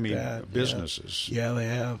stuff like that. businesses. Yeah, they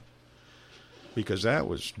have. Because that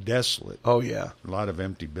was desolate. Oh, yeah. A lot of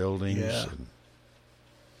empty buildings. Yeah.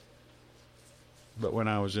 But when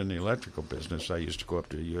I was in the electrical business, I used to go up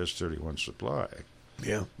to US 31 Supply,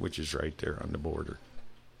 Yeah. which is right there on the border.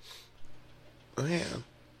 Oh, yeah,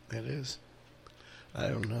 it is. I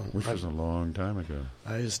don't know. Which was a long time ago.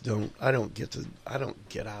 I just don't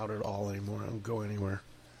get out at all anymore. I don't go anywhere.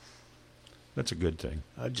 That's a good thing.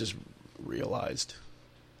 I just realized.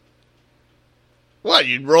 What,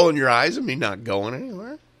 you'd rolling your eyes at me not going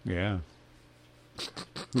anywhere? Yeah.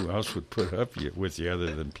 Who else would put up with you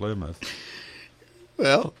other than Plymouth?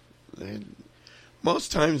 Well,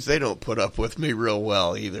 most times they don't put up with me real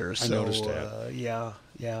well either. So, noticed that. Yeah.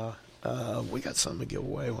 We got something to give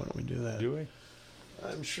away. Why don't we do that? Do we?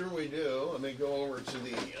 I'm sure we do. Let me go over to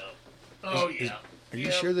the... Are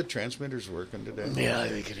you sure the transmitter's working today? Yeah, I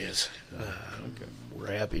think it is. Okay.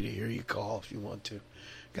 We're happy to hear you call if you want to.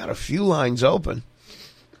 Got a few lines open.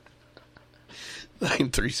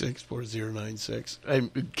 936-4096.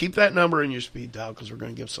 And keep that number in your speed dial because we're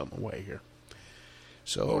going to give something away here.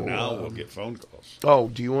 So Now we'll get phone calls. Oh,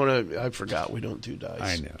 do you want to? I forgot we don't do dice.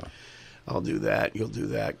 I know. I'll do that. You'll do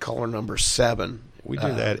that. Caller number 7. We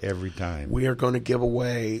do that every time. We are going to give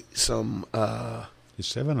away some. Is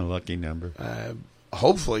 7 a lucky number?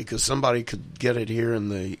 Hopefully, because somebody could get it here in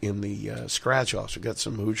the scratch offs. We got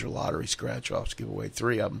some Hoosier Lottery scratch offs. Give away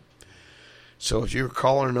 3 of them. So if you're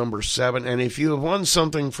caller number 7, and if you have won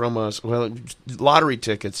something from us, well, lottery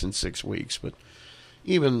tickets in 6 weeks, but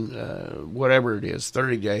even whatever it is,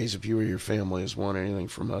 30 days, if you or your family has won anything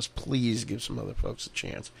from us, please give some other folks a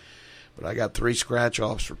chance. But I got 3 scratch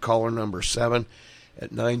offs for caller number 7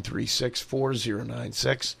 at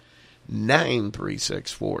 936-4096.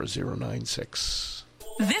 936-4096.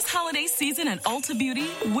 This holiday season at Ulta Beauty,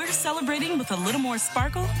 we're celebrating with a little more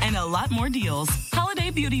sparkle and a lot more deals.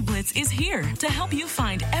 Holiday Beauty Blitz is here to help you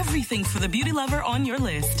find everything for the beauty lover on your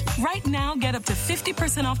list. Right now, get up to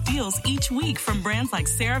 50% off deals each week from brands like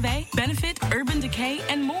CeraVe, Benefit, Urban Decay,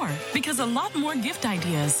 and more. Because a lot more gift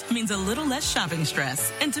ideas means a little less shopping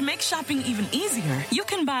stress. And to make shopping even easier, you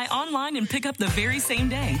can buy online and pick up the very same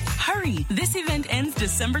day. Hurry! This event ends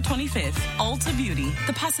December 25th. Ulta Beauty.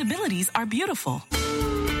 The possibilities are beautiful.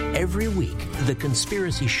 Every week, The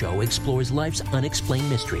Conspiracy Show explores life's unexplained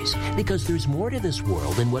mysteries because there's more to this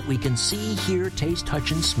world than what we can see, hear, taste,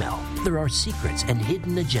 touch, and smell. There are secrets and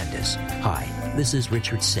hidden agendas. Hi, this is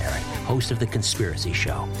Richard Serrett, host of The Conspiracy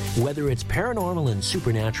Show. Whether it's paranormal and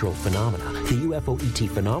supernatural phenomena, the UFO ET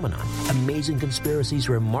phenomenon, amazing conspiracies,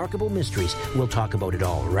 remarkable mysteries, we'll talk about it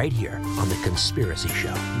all right here on The Conspiracy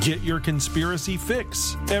Show. Get your conspiracy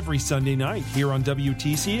fix every Sunday night here on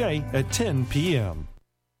WTCA at 10 p.m.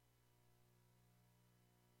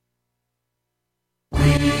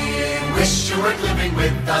 Wish you weren't living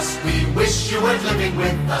with us. We wish you weren't living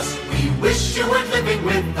with us. We wish you weren't living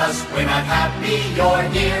with us. We're not happy you're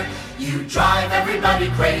here. You drive everybody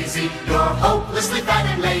crazy. You're hopelessly fat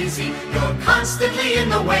and lazy. You're constantly in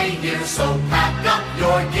the way here. So pack up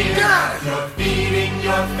your gear. You're feeding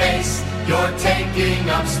your face. You're taking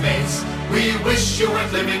up space. We wish you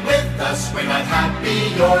weren't living with us. We're not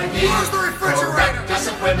happy you're here. Where's the refrigerator? Correct us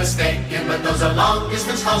if we're mistaken, but those are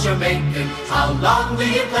long-distance calls you're making. How long do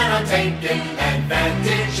you plan on taking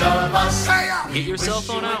advantage of us? Get your cell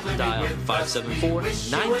phone out and dial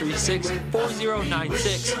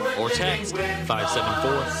 574-936-4096 or text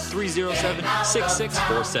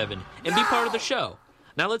 574-307-6647 and be part of the show.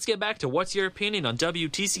 Now let's get back to What's Your Opinion on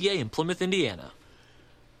WTCA in Plymouth, Indiana.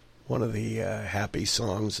 One of the happy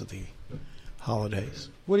songs of the holidays.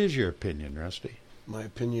 What is your opinion, Rusty? My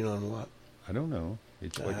opinion on what? I don't know.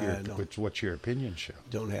 It's what's your opinion show.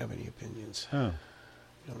 Don't have any opinions. Oh.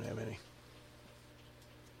 Don't have any.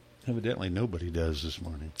 Evidently nobody does this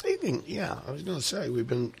morning. Yeah, I was going to say, we've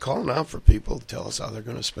been calling out for people to tell us how they're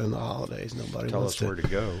going to spend the holidays. Nobody Tell wants us to, where to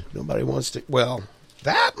go. Nobody wants to. Well,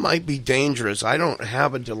 that might be dangerous. I don't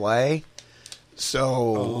have a delay.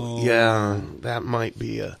 So, yeah, that might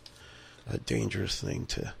be a dangerous thing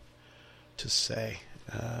to say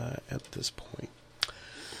at this point.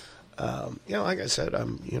 Like I said,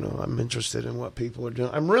 I'm interested in what people are doing.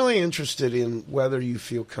 I'm really interested in whether you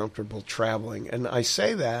feel comfortable traveling. And I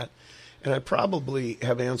say that, and I probably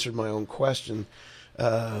have answered my own question,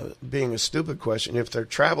 being a stupid question. If they're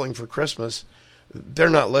traveling for Christmas, they're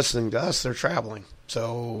not listening to us. They're traveling.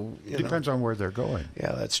 So, Depends on where they're going.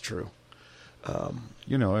 Yeah, that's true.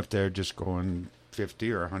 If they're just going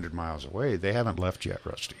 50 or 100 miles away, they haven't left yet,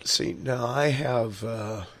 Rusty. See, now I have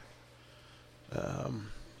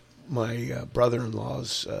my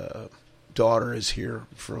brother-in-law's daughter is here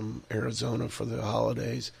from Arizona for the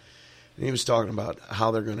holidays, and he was talking about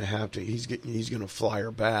how they're going to have to. He's going to fly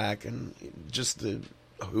her back, and just the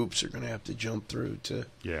hoops are going to have to jump through to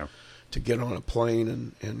get on a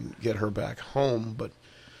plane and get her back home. But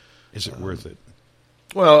is it worth it?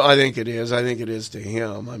 Well, I think it is. I think it is to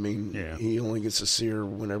him. I mean, Yeah. he only gets to see her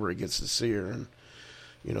whenever he gets to see her. And,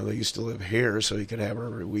 they used to live here, so he could have her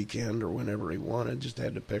every weekend or whenever he wanted. Just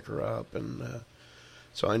had to pick her up. And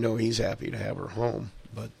so I know he's happy to have her home.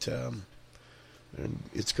 But and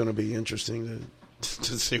it's going to be interesting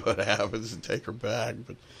to see what happens and take her back.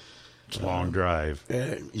 But it's a long drive.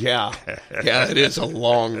 Yeah, it is a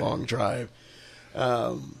long, long drive.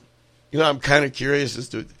 I'm kind of curious as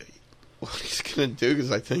to what he's going to do,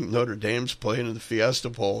 because I think Notre Dame's playing in the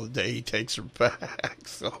Fiesta Bowl the day he takes her back.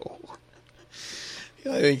 So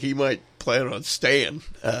I think he might plan on staying.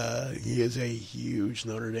 He is a huge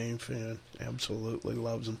Notre Dame fan. Absolutely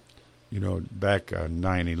loves them. Back on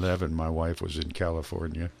 9/11, my wife was in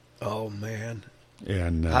California. Oh, man.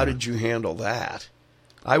 And how did you handle that?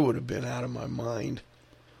 I would have been out of my mind.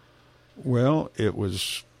 Well, it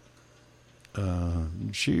was...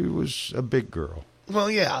 she was a big girl.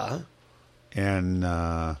 Well, yeah. And,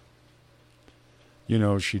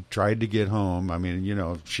 she tried to get home. I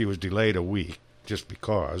mean, she was delayed a week just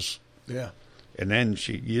because. Yeah. And then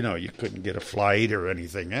she, you couldn't get a flight or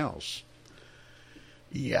anything else.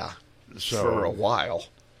 Yeah. So, for a while.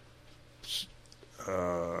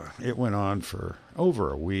 It went on for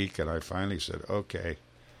over a week, and I finally said, okay,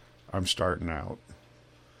 I'm starting out.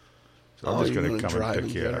 So I'm just going to come and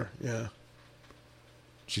pick you up. Yeah.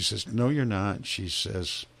 She says, no, you're not. She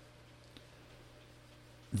says,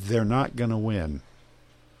 they're not going to win.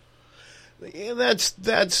 Yeah, that's.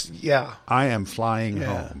 I am flying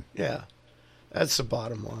home. Yeah. That's the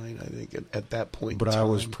bottom line, I think, at that point But in time. I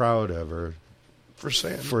was proud of her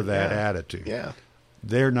for that attitude. Yeah.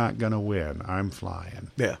 They're not going to win. I'm flying.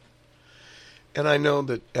 Yeah. And I know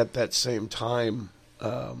that at that same time,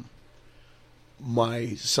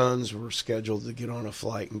 my sons were scheduled to get on a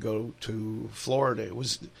flight and go to Florida.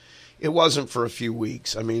 It wasn't for a few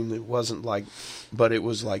weeks. I mean, it wasn't but it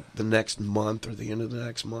was like the next month or the end of the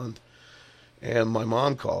next month. And my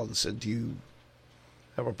mom called and said, do you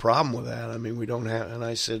have a problem with that? I mean, we don't have, and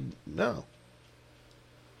I said, no.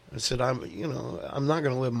 I said, I'm not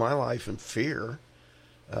going to live my life in fear.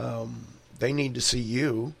 They need to see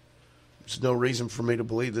you. There's no reason for me to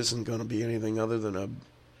believe this isn't going to be anything other than a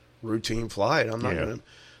routine flight. I'm not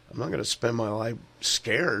going to spend my life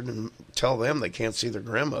scared and tell them they can't see their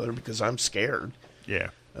grandmother because I'm scared. Yeah.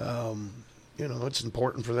 It's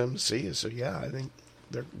important for them to see us. So yeah, I think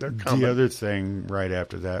they're coming. The other thing right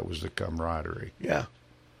after that was the camaraderie. Yeah.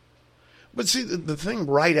 But see, the thing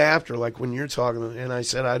right after, like when you're talking, and I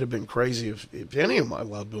said I'd have been crazy if any of my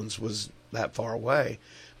loved ones was that far away,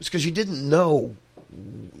 was because you didn't know.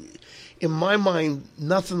 in my mind,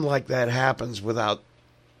 nothing like that happens without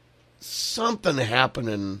something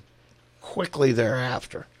happening quickly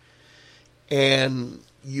thereafter. And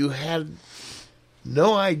you had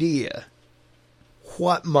no idea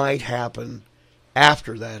what might happen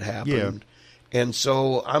after that happened. Yeah. And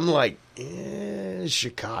so I'm like, is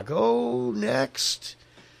Chicago next?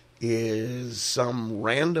 Is some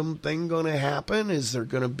random thing going to happen? Is there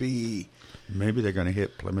going to be... Maybe they're going to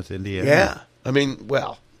hit Plymouth, Indiana. Yeah. I mean,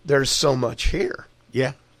 well, there's so much here.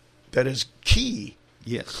 Yeah. That is key.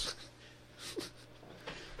 Yes.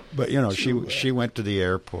 But, you know, she went to the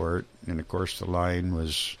airport, and, of course, the line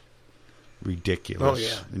was ridiculous. Oh,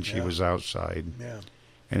 yeah. And she was outside. Yeah.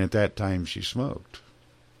 And at that time, she smoked.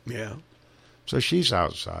 Yeah. So she's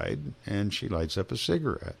outside, and she lights up a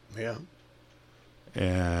cigarette. Yeah.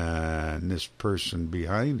 And this person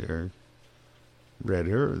behind her read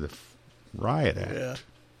her the riot act. Yeah.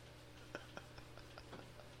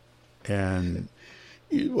 And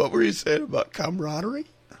what were you saying about camaraderie?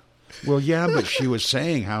 Well, yeah, but she was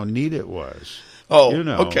saying how neat it was. Oh, you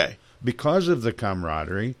know, okay. Because of the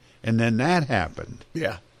camaraderie, and then that happened.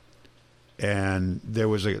 Yeah. And there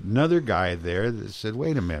was another guy there that said,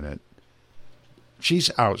 wait a minute. She's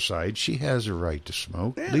outside. She has a right to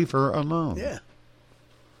smoke. Yeah. Leave her alone. Yeah.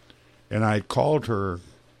 And I called her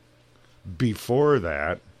before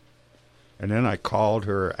that, and then I called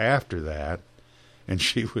her after that, and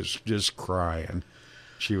she was just crying.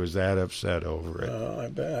 She was that upset over it. Oh, I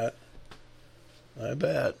bet.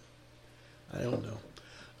 I don't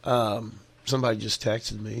know. Somebody just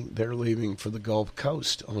texted me. They're leaving for the Gulf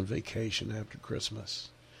Coast on vacation after Christmas.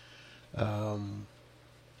 I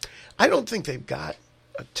don't think they've got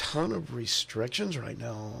a ton of restrictions right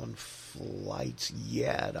now on flights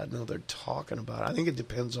yet. I know they're talking about it. I think it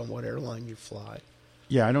depends on what airline you fly.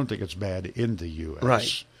 Yeah, I don't think it's bad in the U.S.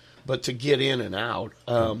 Right. But to get in and out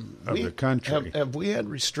of the country. Have we had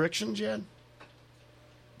restrictions yet?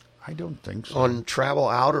 I don't think so. On travel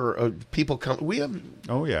out or people come? We have.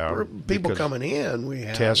 Oh, yeah. People coming in. We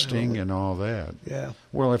have. Testing and all that. Yeah.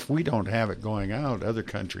 Well, if we don't have it going out, other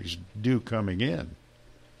countries do coming in.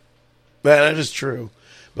 That is true.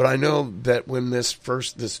 But I know that when this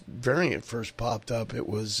variant first popped up, it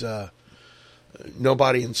was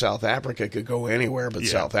nobody in South Africa could go anywhere but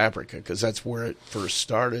South Africa because that's where it first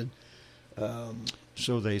started.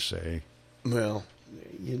 So they say. Well,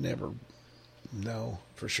 you never know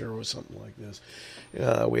for sure with something like this.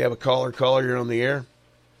 We have a caller. Caller, you're on the air.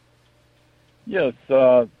 Yes.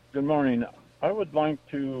 Good morning. I would like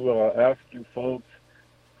to ask you folks,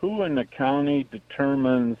 who in the county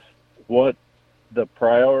determines what the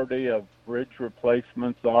priority of bridge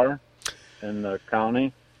replacements are in the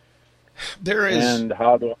county? There is. And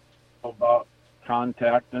how do I go about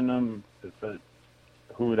contacting them,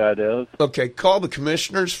 who that is? Okay, call the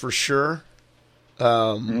commissioners for sure.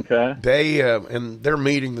 Okay. They and they're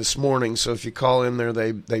meeting this morning, so if you call in there,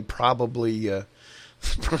 they probably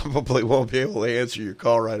probably won't be able to answer your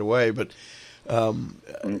call right away. But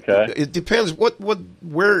okay, it depends.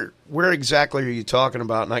 Where exactly are you talking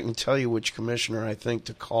about? And I can tell you which commissioner I think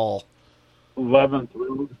to call. 11th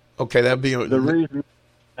Road. Okay, that'd be the reason.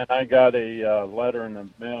 And I got a letter in the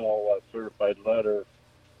mail, a certified letter,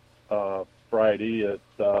 Friday.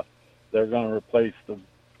 They're going to replace the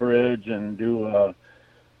bridge and do a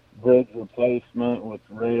bridge replacement with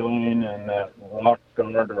railing and that rock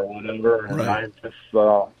guard or whatever. And I just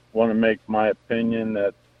want to make my opinion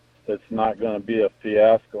that it's not going to be a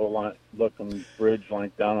fiasco looking bridge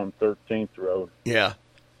like down on 13th Road. Yeah.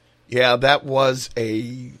 Yeah, that was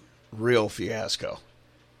a real fiasco.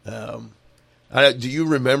 Do you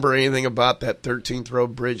remember anything about that 13th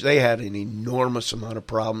Road bridge? They had an enormous amount of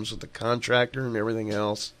problems with the contractor and everything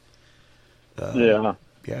else. Yeah,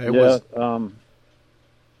 it was.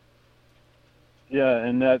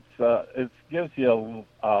 And that's it gives you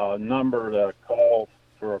a number to call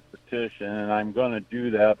for a petition, and I'm going to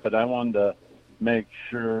do that. But I wanted to make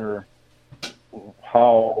sure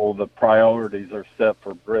how the priorities are set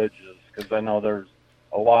for bridges, because I know there's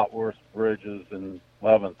a lot worse bridges than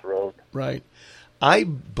 11th Road. Right. I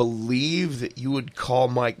believe that you would call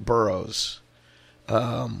Mike Burrows.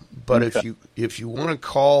 But okay. if you want to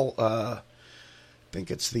call, I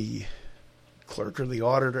think it's the clerk or the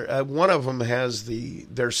auditor. One of them has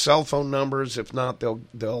their cell phone numbers. If not,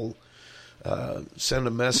 they'll send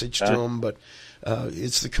a message to them. But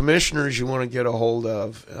it's the commissioners you want to get a hold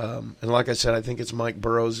of. And like I said, I think it's Mike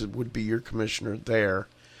Burrows. It would be your commissioner there.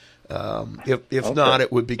 If not,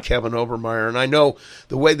 it would be Kevin Obermeyer. And I know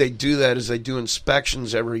the way they do that is they do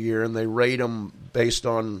inspections every year, and they rate them based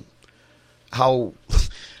on how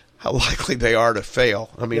how likely they are to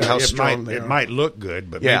fail. I mean, how strong they are. It might look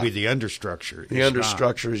good, but maybe the understructure. The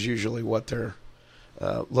understructure is usually what they're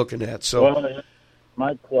looking at. So, well,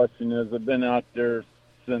 my question is, I've been out there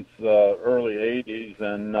since the early '80s,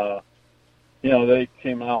 and they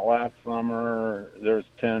came out last summer. There's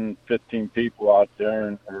 10, 15 people out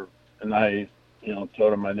there, and I,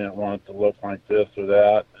 told them I didn't want it to look like this or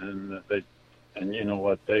that, and you know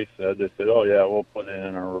what they said? They said, "Oh yeah, we'll put it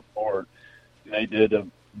in our report." And they did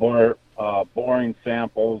boring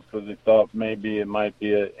samples because they thought maybe it might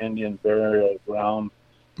be an Indian burial ground.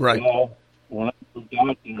 Right. Well, when I moved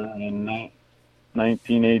out there in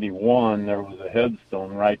 1981, there was a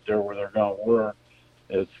headstone right there where they're going to work.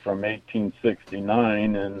 It's from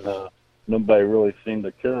 1869, and nobody really seemed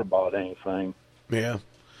to care about anything. Yeah.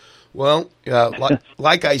 Well,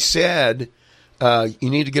 like I said, you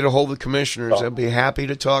need to get a hold of the commissioners. They'll be happy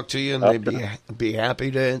to talk to you, and they'd be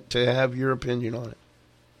happy to have your opinion on it.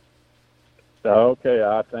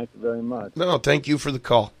 Okay, thank you very much. No, thank you for the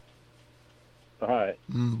call. All right.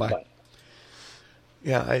 Bye.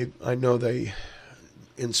 Yeah, I know they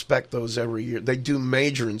inspect those every year. They do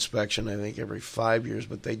major inspection, I think, every 5 years,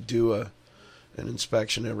 but they do an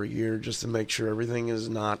inspection every year just to make sure everything is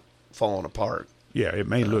not falling apart. Yeah, it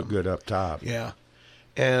may look good up top. Yeah.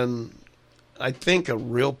 And I think a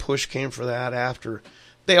real push came for that after.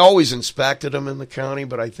 They always inspected them in the county,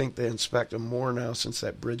 but I think they inspect them more now since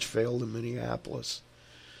that bridge failed in Minneapolis.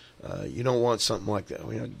 You don't want something like that.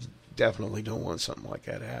 You definitely don't want something like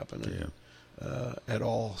that happening at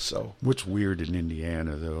all. So what's weird in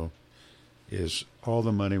Indiana, though, is all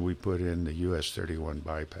the money we put in the US 31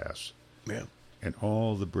 bypass. Yeah. And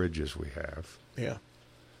all the bridges we have. Yeah.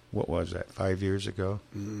 What was that, 5 years ago?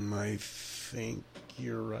 I think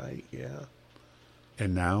you're right, yeah.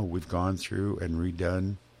 And now we've gone through and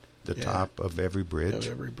redone the top of every bridge.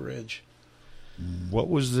 Of every bridge. What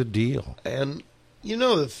was the deal? And,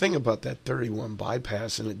 the thing about that 31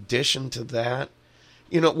 bypass, in addition to that,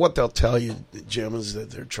 what they'll tell you, Jim, is that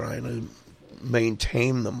they're trying to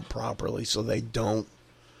maintain them properly so they don't.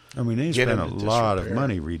 I mean, they spent a lot of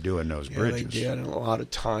money redoing those bridges. They did, and a lot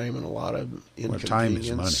of time and a lot of inconvenience. Well, time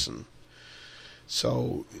is money. And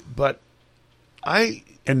so,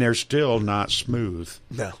 and they're still not smooth.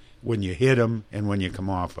 No. When you hit them and when you come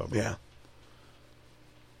off of them. Yeah.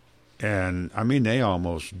 And, I mean, they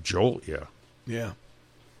almost jolt you. Yeah.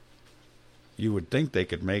 You would think they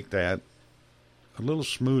could make that a little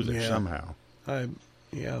smoother somehow. I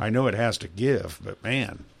know it has to give, but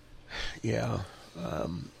man. Yeah.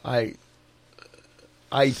 I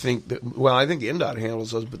think that, I think INDOT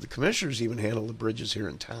handles those, but the commissioners even handle the bridges here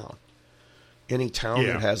in town. Any town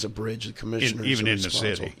that has a bridge, the commissioners even are in the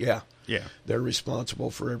city. Yeah. Yeah. They're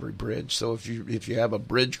responsible for every bridge. So if you have a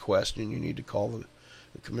bridge question, you need to call the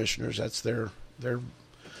commissioners. That's their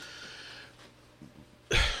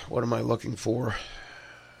what am I looking for?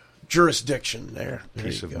 Jurisdiction there.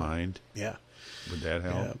 Peace of mind. Yeah. Would that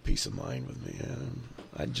help? Yeah, peace of mind with me.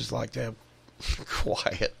 I'd just like to have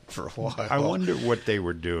quiet for a while. I wonder what they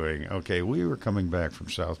were doing. Okay, we were coming back from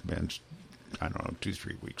South Bend, I don't know,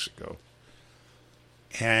 2-3 weeks ago.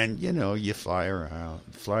 And, you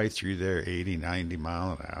fly through there 80, 90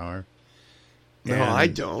 mile an hour. No, I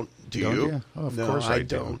don't. Do you? Oh, of course I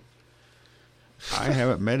don't. I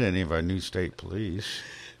haven't met any of our new state police.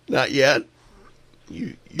 Not yet.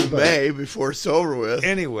 You may before it's over with.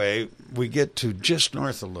 Anyway, we get to just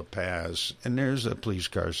north of La Paz, and there's a police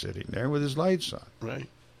car sitting there with his lights on. Right.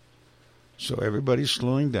 So everybody's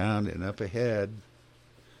slowing down, and up ahead,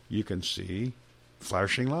 you can see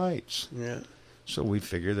flashing lights. Yeah. So we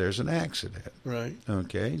figure there's an accident. Right.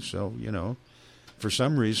 Okay, so, for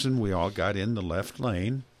some reason, we all got in the left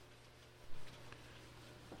lane,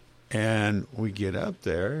 and we get up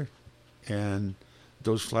there, and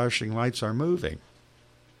those flashing lights are moving.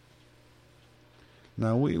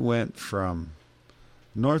 Now, we went from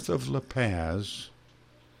north of La Paz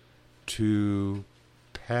to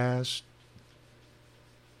past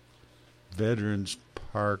Veterans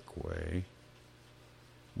Parkway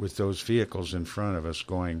with those vehicles in front of us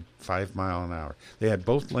going 5 miles an hour. They had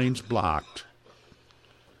both lanes blocked,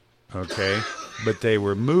 okay, but they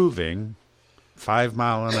were moving 5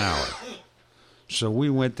 miles an hour. So we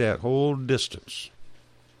went that whole distance.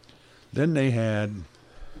 Then they had,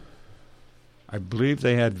 I believe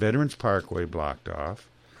they had Veterans Parkway blocked off.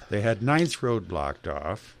 They had 9th Road blocked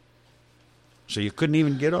off. So you couldn't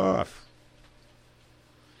even get off.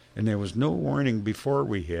 And there was no warning before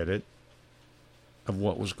we hit it of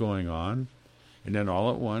what was going on. And then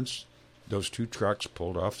all at once, those two trucks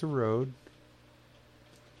pulled off the road.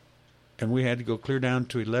 And we had to go clear down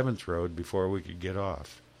to 11th Road before we could get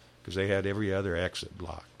off, because they had every other exit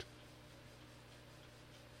blocked.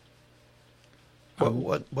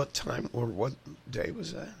 What time or what day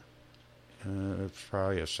was that? It's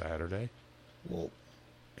probably a Saturday. Well,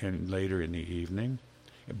 and later in the evening.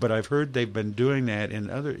 But I've heard they've been doing that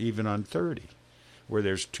even on 30, where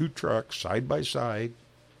there's 2 trucks side by side,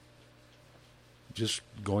 just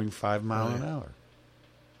going 5 miles an hour.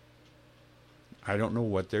 I don't know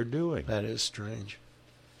what they're doing. That is strange.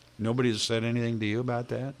 Nobody has said anything to you about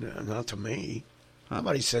that? No, not to me.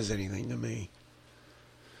 Nobody says anything to me.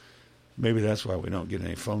 Maybe that's why we don't get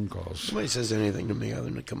any phone calls. Nobody says anything to me other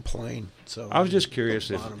than to complain. So I was just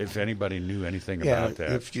curious if anybody knew anything about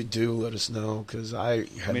that. If you do, let us know, because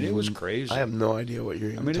it was crazy. I have no idea what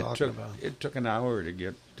you're even talking about. It took an hour to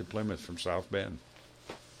get to Plymouth from South Bend.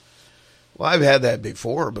 Well, I've had that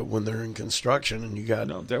before, but when they're in construction and you got...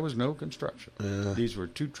 No, there was no construction. These were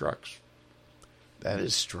 2 trucks. That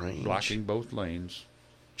is strange. Blocking both lanes.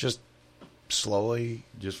 Just slowly?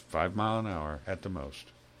 Just 5 miles an hour at the most.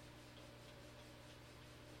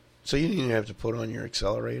 So you didn't even have to put on your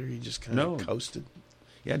accelerator? You just kind of coasted?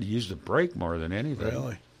 You had to use the brake more than anything.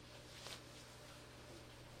 Really?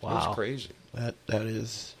 Wow. It was crazy. That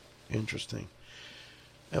is interesting.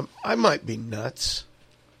 I might be nuts,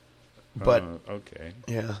 but... okay.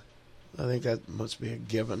 Yeah. I think that must be a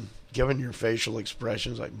given. Given your facial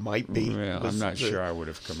expressions, I might be. Well, I'm not sure I would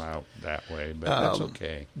have come out that way, but that's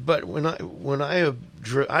okay. But when I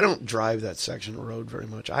don't drive that section of road very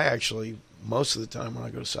much. I actually... Most of the time when I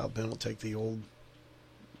go to South Bend, I'll take the old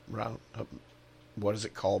route up. What is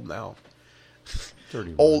it called now?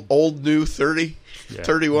 31. Old new 30? Yeah.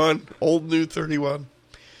 31. Old new 31.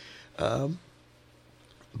 But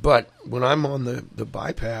when I'm on the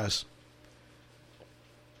bypass,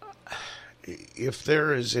 if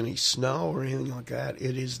there is any snow or anything like that,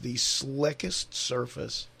 it is the slickest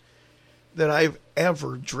surface that I've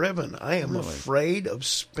ever driven. I am afraid of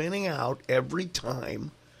spinning out every time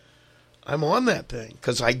I'm on that thing,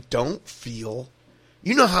 because I don't feel...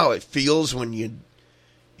 You know how it feels when you're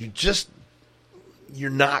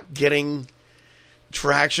not getting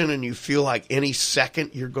traction and you feel like any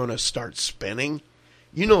second you're going to start spinning?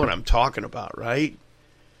 You know what I'm talking about, right?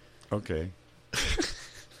 Okay.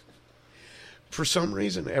 For some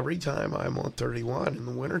reason, every time I'm on 31 in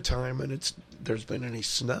the wintertime and there's been any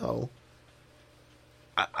snow...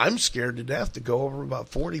 I'm scared to death to go over about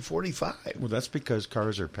 40, 45. Well, that's because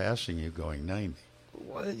cars are passing you going 90.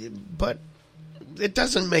 Well, but it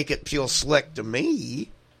doesn't make it feel slick to me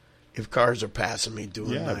if cars are passing me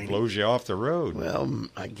doing 90. Yeah, it blows you off the road. Well,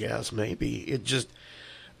 I guess maybe.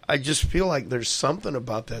 I just feel like there's something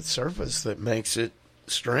about that surface that makes it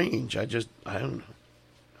strange. I don't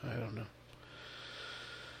know.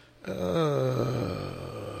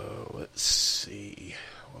 Let's see.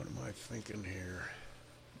 What am I thinking here?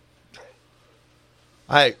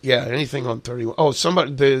 Anything on 31. Oh,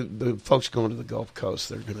 somebody, the folks going to the Gulf Coast,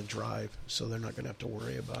 they're going to drive, so they're not going to have to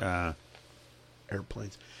worry about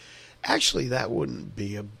airplanes. Actually, that wouldn't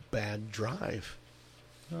be a bad drive.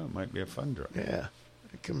 Oh, it might be a fun drive. Yeah,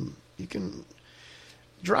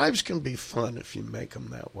 drives can be fun if you make them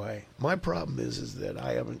that way. My problem is that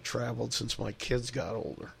I haven't traveled since my kids got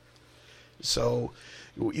older. So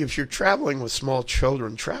if you're traveling with small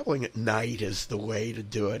children, traveling at night is the way to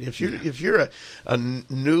do it. If you're a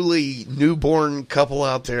newborn couple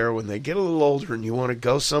out there, when they get a little older and you want to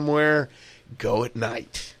go somewhere, go at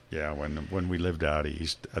night. Yeah, when we lived out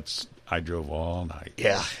east, I drove all night.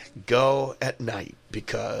 Yeah, go at night,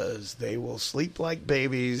 because they will sleep like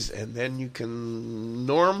babies, and then you can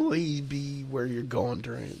normally be where you're going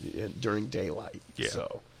during daylight. Yeah.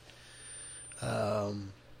 So,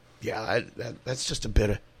 that's just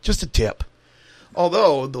a tip.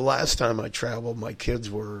 Although the last time I traveled, my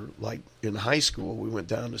kids were like in high school. We went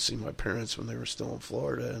down to see my parents when they were still in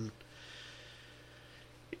Florida, and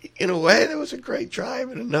in a way, that was a great drive.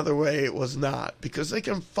 In another way, it was not, because they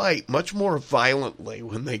can fight much more violently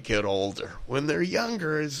when they get older. When they're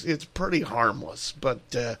younger, it's pretty harmless. But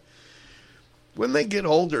when they get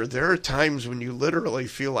older, there are times when you literally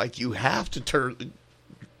feel like you have to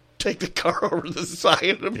take the car over to the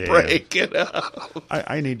side and brake it up.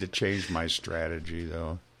 I need to change my strategy,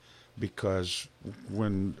 though, because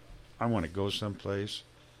when I want to go someplace,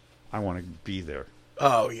 I want to be there.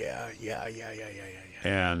 Oh, yeah.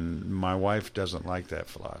 And my wife doesn't like that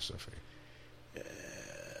philosophy.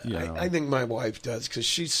 I think my wife does, because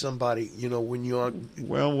she's somebody, when you're...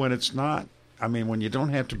 Well, when it's not, when you don't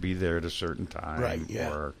have to be there at a certain time. Right,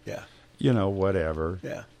 yeah. Or, yeah. Whatever.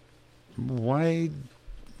 Yeah. Why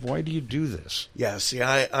do you do this? Yeah, see,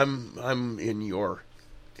 I'm in your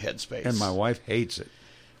headspace. And my wife hates it.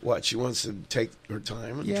 What, she wants to take her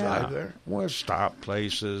time and drive there? Well, stop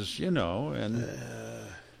places, and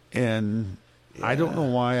I don't know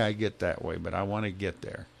why I get that way, but I want to get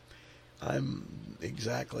there. I'm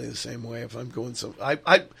exactly the same way. If I'm going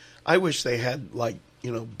I wish they had, like,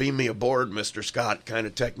 you know, beam me aboard, Mr. Scott kind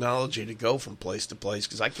of technology to go from place to place,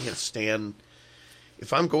 because I can't stand.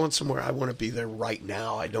 If I'm going somewhere, I want to be there right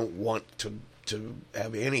now. I don't want to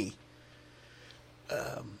have any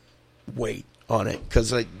weight on it,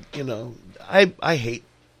 because I hate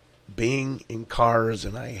being in cars,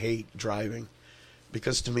 and I hate driving,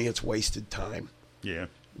 because to me it's wasted time. Yeah.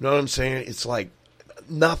 You know what I'm saying? It's like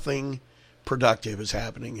nothing productive is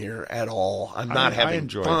happening here at all. I'm not having I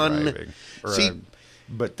enjoy fun. Driving. See,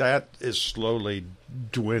 but that is slowly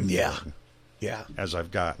dwindling. Yeah. As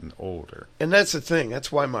I've gotten older. And that's the thing.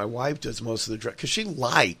 That's why my wife does most of the drive, because she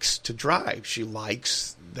likes to drive. She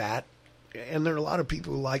likes that. And there are a lot of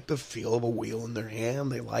people who like the feel of a wheel in their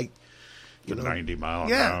hand. They like, 90 mile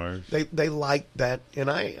an hour. They like that. And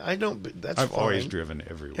I don't. That's I've fine. always driven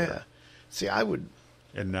everywhere. Yeah. See, I would.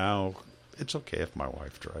 And now it's okay if my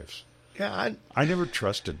wife drives. Yeah, I never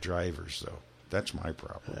trusted drivers, though. That's my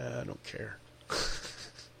problem. I don't care.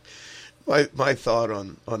 My thought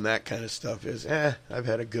on that kind of stuff is, I've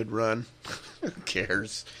had a good run. Who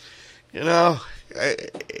cares? You know,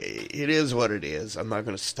 it is what it is. I'm not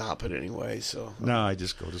going to stop it anyway. So no, I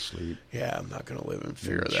just go to sleep. Yeah, I'm not going to live in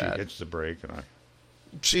fear of she that. She hits the brake and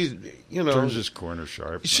she, turns this corner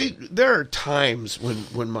sharp. There are times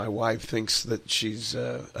when my wife thinks that she's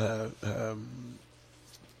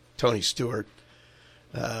Tony Stewart,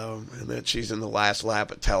 and that she's in the last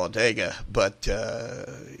lap at Talladega. But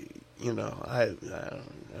I've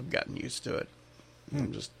gotten used to it.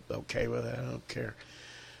 I'm just okay with that. I don't care.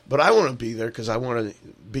 But I want to be there because I want to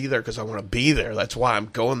be there because I want to be there. That's why I'm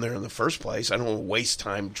going there in the first place. I don't want to waste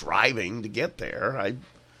time driving to get there. I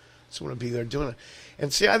just want to be there doing it.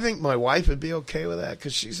 And see, I think my wife would be okay with that,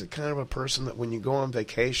 because she's the kind of a person that when you go on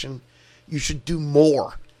vacation, you should do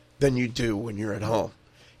more than you do when you're at home.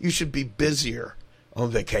 You should be busier on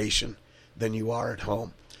vacation than you are at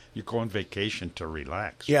home. You go on vacation to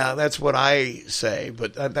relax. Yeah, that's what I say,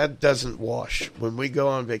 but that doesn't wash. When we go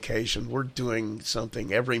on vacation, we're doing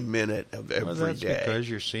something every minute of every that's day. Because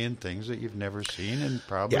you're seeing things that you've never seen and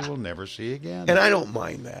probably will never see again. And I don't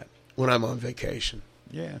mind that when I'm on vacation.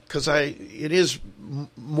 Yeah. Because it is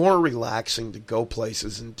more relaxing to go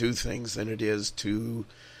places and do things than it is to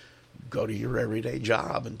go to your everyday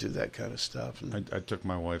job and do that kind of stuff. And I took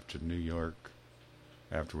my wife to New York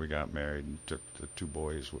after we got married and took the two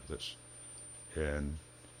boys with us and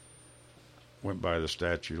went by the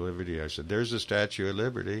Statue of Liberty. I said, "There's the Statue of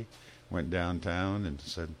Liberty." Went downtown and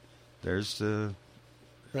said, "There's the,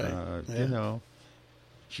 you know."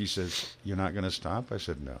 She says, "You're not going to stop?" I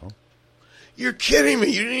said, "No." You're kidding me.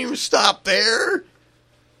 You didn't even stop there?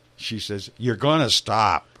 She says, "You're going to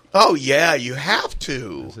stop." Oh, yeah, you have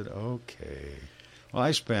to. I said, "Okay." Well,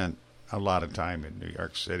 I spent a lot of time in New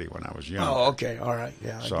York City when I was young. Oh, okay. All right.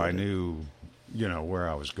 Yeah. So I knew, where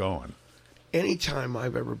I was going. Anytime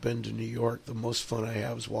I've ever been to New York, the most fun I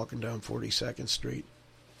have is walking down 42nd Street.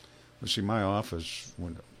 Well, see, my office,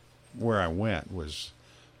 where I went, was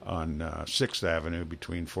on 6th Avenue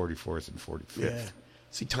between 44th and 45th. Yeah.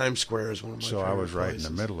 See, Times Square is one of my favorite So I was right places.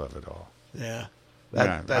 in the middle of it all. Yeah.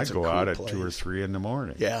 That's That's I go a cool out at place. 2 or 3 in the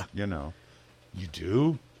morning. Yeah. You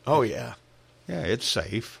do? Oh, yeah. Yeah, it's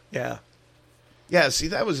safe. Yeah. Yeah, see,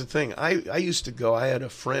 that was the thing. I used to go. I had a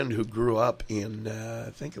friend who grew up in, I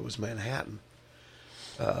think it was Manhattan.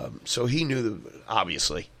 So he knew,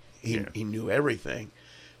 obviously, he knew everything.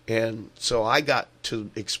 And so I got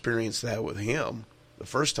to experience that with him the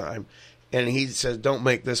first time. And he said, "Don't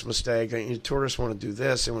make this mistake. Tourists want to do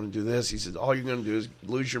this. They want to do this." He said, "All you're going to do is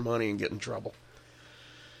lose your money and get in trouble.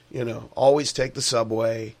 Always take the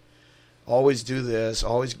subway. Always do this.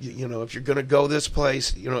 Always, if you're going to go this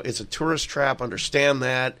place, it's a tourist trap. Understand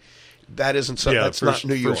that. That isn't something. That's not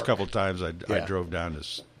New York." First couple of times I drove down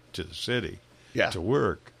to the city to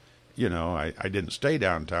work. I didn't stay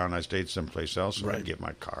downtown. I stayed someplace else. So I'd get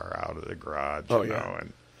my car out of the garage,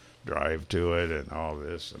 and drive to it and all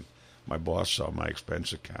this. And my boss saw my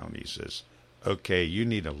expense account. He says, "Okay, you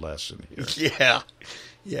need a lesson here."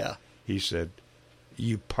 Yeah. He said,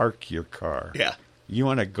 "You park your car. Yeah. You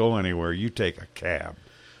want to go anywhere, you take a cab."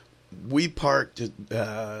 We parked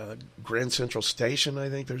at Grand Central Station. I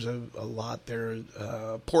think there's a lot there.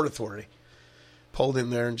 Port Authority. Pulled in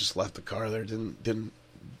there and just left the car there.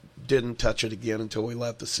 Didn't touch it again until we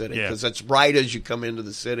left the city, because that's right as you come into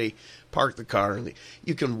the city. Park the car, and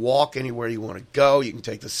you can walk anywhere you want to go. You can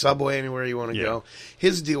take the subway anywhere you want to go.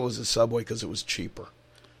 His deal was the subway because it was cheaper.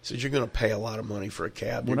 He said, "You're going to pay a lot of money for a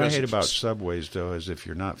cab." What I hate about subways, though, is if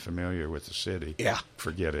you're not familiar with the city,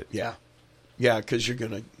 forget it. Yeah, because you're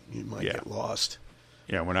going to You might get lost.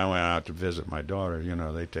 Yeah, when I went out to visit my daughter,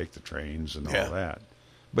 they take the trains and all Yeah. that.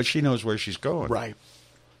 But she knows where she's going. Right.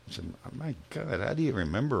 I said, oh my God, how do you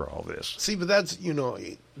remember all this? See, but that's,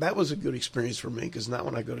 that was a good experience for me because now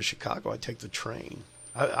when I go to Chicago, I take the train.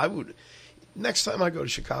 I would, next time I go to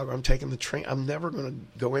Chicago, I'm taking the train. I'm never going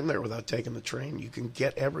to go in there without taking the train. You can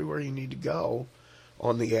get everywhere you need to go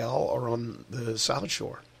on the L or on the South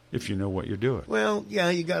Shore. If you know what you're doing. Well, yeah,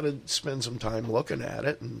 you got to spend some time looking at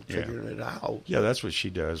it and figuring it out. Yeah, that's what she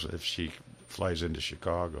does if she flies into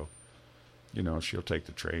Chicago. She'll take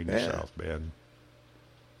the train to South Bend.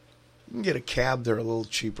 You can get a cab there a little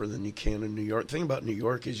cheaper than you can in New York. The thing about New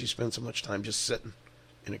York is you spend so much time just sitting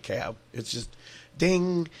in a cab. It's just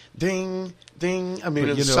ding, ding, ding. I mean,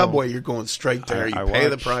 in the subway, you're going straight there. You pay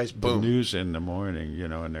the price, boom. The news in the morning,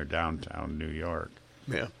 and they're downtown New York.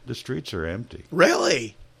 Yeah. The streets are empty.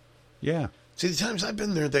 Really? Yeah. See, the times I've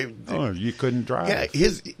been there, they you couldn't drive. Yeah,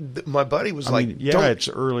 my buddy was it's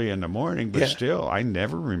early in the morning, but still, I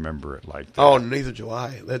never remember it like that. Oh, neither do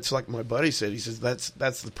I. That's like my buddy said. He says that's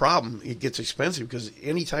the problem. It gets expensive because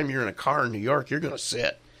anytime you're in a car in New York, you're going to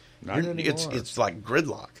sit. Not anymore. It's like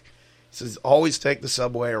gridlock. He says always take the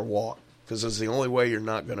subway or walk because it's the only way you're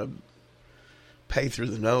not going to pay through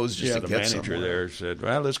the nose just to get somewhere. The manager there said,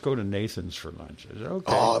 well, let's go to Nathan's for lunch. I said,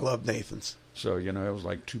 okay. Oh, I love Nathan's. So, it was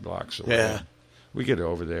like 2 blocks away. Yeah. We get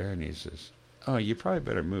over there, and he says, oh, you probably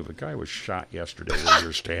better move. A guy was shot yesterday where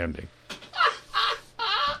you're standing.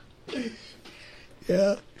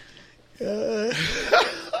 Yeah.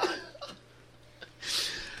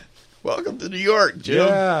 Welcome to New York, Jim.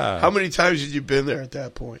 Yeah. How many times had you been there at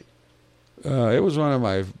that point? It was one of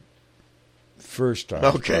my first times.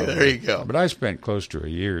 Okay, probably. there you go. But I spent close to a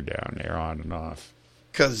year down there on and off.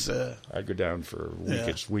 Because I'd go down for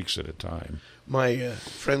weeks at a time. My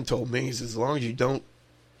friend told me, he says, as long as you don't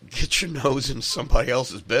get your nose in somebody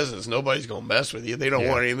else's business, nobody's going to mess with you. They don't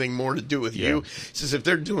want anything more to do with you. He says, if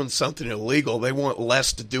they're doing something illegal, they want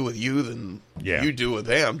less to do with you than you do with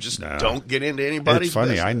them. Just don't get into anybody's It's funny.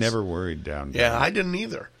 business. I never worried down there. Yeah, I didn't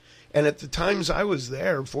either. And at the times I was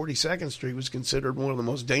there, 42nd Street was considered one of the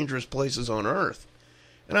most dangerous places on earth.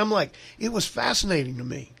 And I'm like, it was fascinating to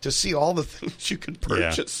me to see all the things you could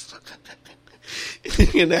purchase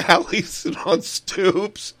in alleys and on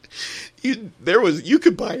stoops. You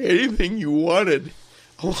could buy anything you wanted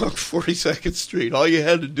along 42nd Street. All you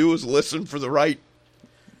had to do was listen for the right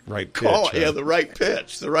call. Pitch, the right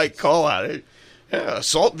pitch, the right call out. Yeah,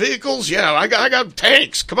 assault vehicles. Yeah, I got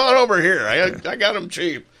tanks. Come on over here. I got them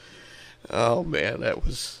cheap. Oh man, that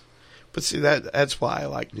was. But see, that's why I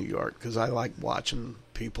like New York because I like watching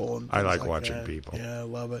people. And I like watching watching people. Yeah, I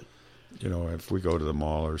love it. If we go to the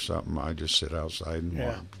mall or something, I just sit outside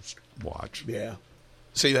and watch. Yeah.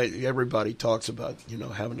 See, everybody talks about,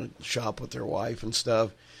 having a shop with their wife and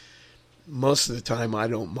stuff. Most of the time I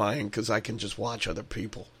don't mind because I can just watch other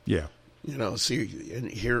people. Yeah. See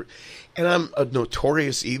and hear. And I'm a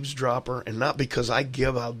notorious eavesdropper, and not because I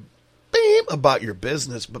give a beep about your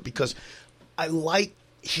business, but because I like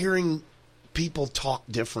hearing people talk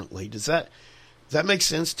differently. Does that make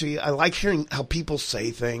sense to you? I like hearing how people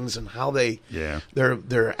say things and how they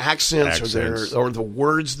their accents. or the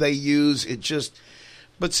words they use.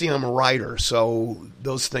 But see, I'm a writer, so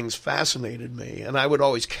those things fascinated me, and I would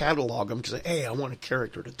always catalog them because, hey, I want a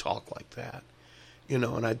character to talk like that, and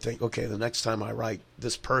I'd think, okay, the next time I write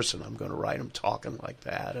this person, I'm going to write them talking like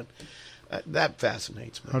that, and that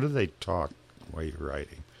fascinates me. How do they talk while you're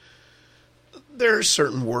writing? There are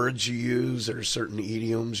certain words you use. There are certain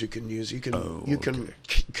idioms you can use. You can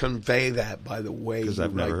convey that by the way you write the words. Because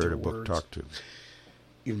I've never heard a book talk to.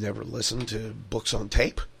 You've never listened to books on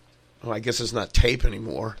tape? Well, I guess it's not tape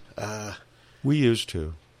anymore. We used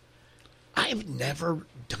to. I've never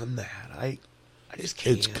done that. I just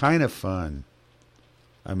can't. It's kind of fun.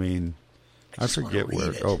 I mean, I forget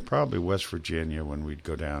where. Oh, probably West Virginia when we'd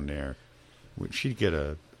go down there. She'd get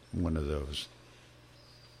one of those.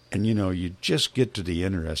 And, you'd just get to the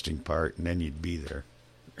interesting part, and then you'd be there.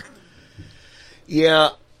 Yeah,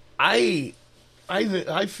 I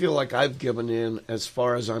feel like I've given in as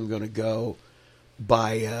far as I'm going to go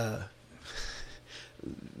by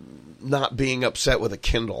not being upset with a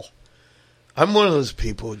Kindle. I'm one of those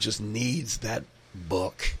people who just needs that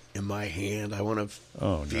book in my hand. I want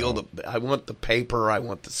to feel I want the paper. I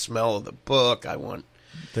want the smell of the book. I want.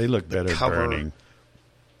 They look better burning.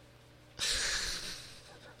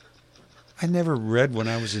 I never read when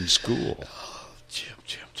I was in school. Oh, Jim.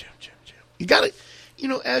 You got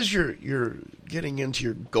to, as you're getting into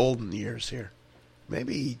your golden years here,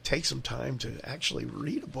 maybe take some time to actually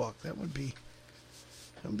read a book. That would be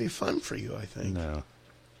fun for you, I think. No.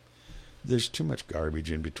 there's too much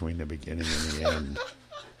garbage in between the beginning and the end.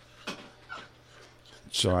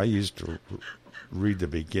 So I used to read the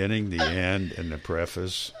beginning, the end, and the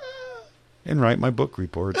preface, and write my book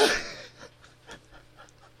reports.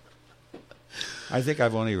 I think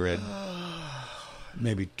I've only read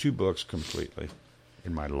maybe 2 books completely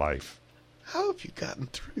in my life. How have you gotten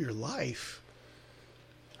through your life?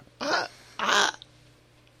 Read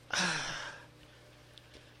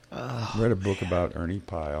a book about Ernie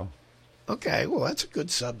Pyle. Okay, well, that's a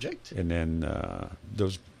good subject. And then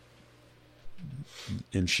those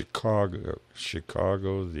in Chicago,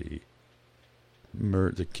 the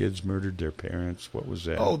kids murdered their parents. What was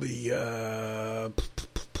that?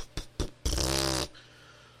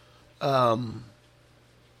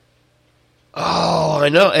 Oh, I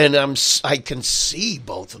know, and I can see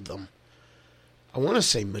both of them. I want to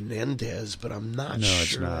say Menendez, but I'm not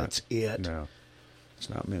sure that's it. No, it's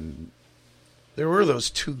not Menendez. There were those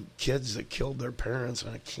 2 kids that killed their parents,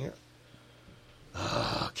 and I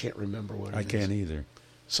can't remember what it is. I can't either.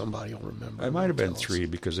 Somebody will remember. It might have been 3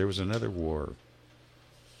 because there was another war.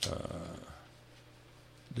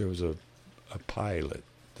 There was a pilot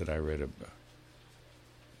that I read about.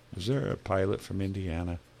 Was there a pilot from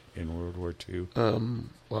Indiana in World War II?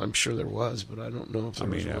 Well, I'm sure there was, but I don't know if there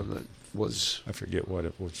was one that was. I forget what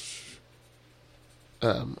it was.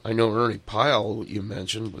 I know Ernie Pyle, you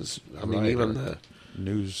mentioned, was. I mean, even the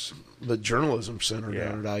the journalism center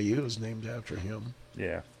down at IU is named after him.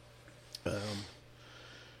 Yeah.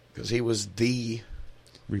 Because he was the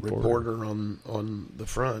reporter on the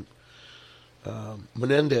front.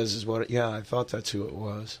 Menendez is what. I thought that's who it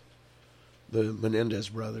was. The Menendez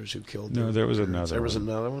brothers who killed. No, there was another. There was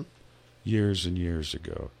another one. Years and years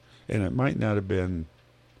ago, and it might not have been.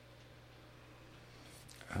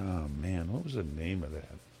 Oh man, what was the name of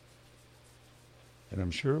that? And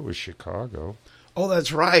I'm sure it was Chicago. Oh,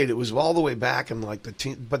 that's right. It was all the way back in like the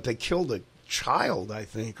teen, but they killed a child, I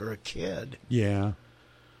think, or a kid. Yeah.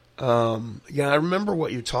 I remember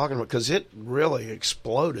what you're talking about because it really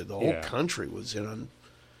exploded. The whole country was in a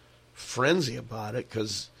frenzy about it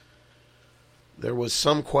because there was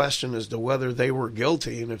some question as to whether they were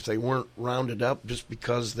guilty and if they weren't rounded up just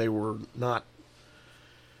because they were not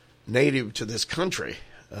native to this country.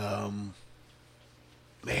 Man,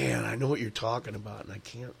 I know what you're talking about, and I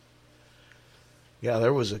can't. Yeah,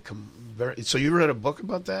 there was so you read a book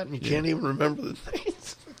about that, and you can't even remember the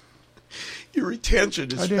names. Your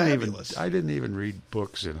retention is fabulous. I didn't even read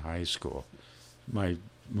books in high school. My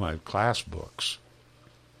class books.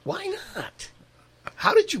 Why not?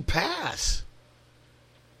 How did you pass?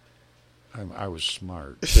 I was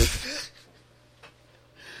smart.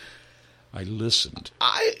 I listened.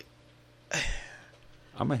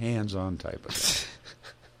 I'm a hands-on type of guy.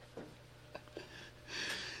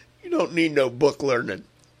 You don't need no book learning.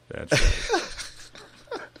 That's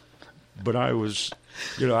right. But I was,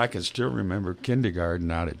 I can still remember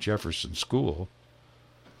kindergarten out at Jefferson School,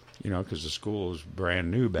 because the school was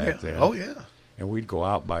brand new back then. Oh, yeah. And we'd go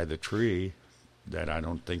out by the tree that I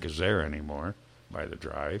don't think is there anymore, by the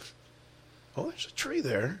drive. Oh, there's a tree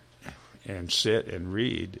there. And sit and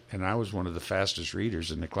read, and I was one of the fastest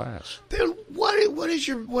readers in the class. Then what is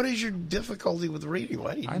your difficulty with reading?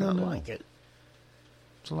 Why do you not like it?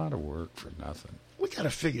 It's a lot of work for nothing. We got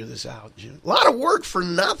to figure this out, Jim. A lot of work for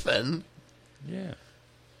nothing? Yeah.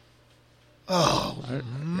 Oh,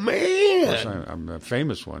 man. Of course, I'm a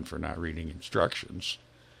famous one for not reading instructions.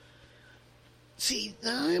 See,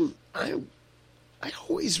 I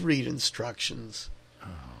always read instructions. Oh,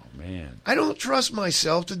 man. I don't trust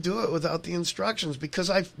myself to do it without the instructions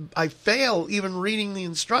because I fail even reading the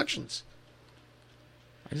instructions.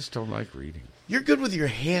 I just don't like reading. You're good with your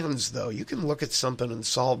hands, though. You can look at something and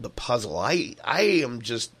solve the puzzle. I am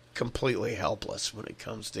just completely helpless when it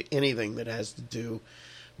comes to anything that has to do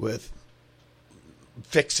with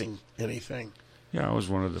fixing anything. Yeah, I was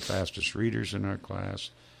one of the fastest readers in our class,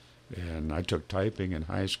 and I took typing in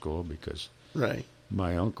high school because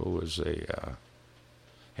my uncle was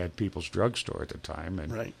had People's Drugstore at the time,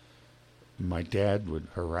 and my dad would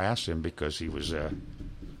harass him because he was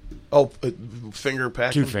finger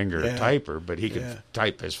packing? Two-finger typer, but he could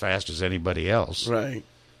type as fast as anybody else. Right.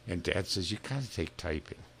 And Dad says, you got to take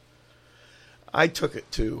typing. I took it,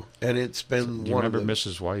 too, and it's been Do you remember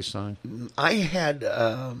Mrs. Weiss on? I had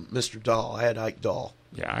Mr. Dahl. I had Ike Dahl.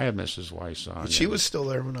 Yeah, I had Mrs. Weiss on. She was still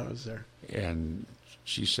there when I was there. And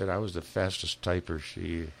she said I was the fastest typer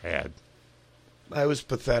she had. I was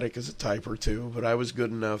pathetic as a typer, too, but I was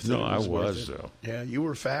good enough. No, I was, though. Yeah, you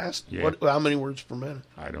were fast? Yeah. How many words per minute?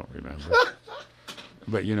 I don't remember.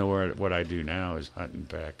 But you know what I do now is hunt and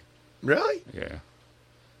peck. Really? Yeah.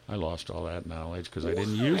 I lost all that knowledge because I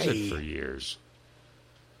didn't use it for years.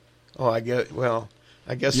 Oh, I guess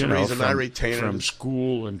the reason I retain it from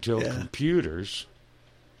school until computers.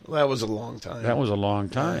 Well, that was a long time. That was a long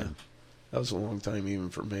time. Yeah. That was a long time even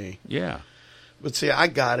for me. Yeah. But see, I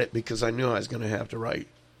got it because I knew I was going to have to write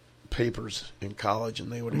papers in college,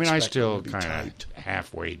 and they would. I expect still them to be typed.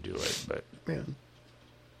 halfway do it, but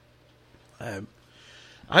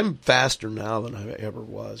I'm faster now than I ever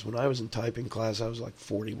was. When I was in typing class, I was like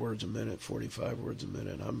 40 words a minute, 45 words a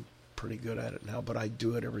minute. I'm pretty good at it now, but I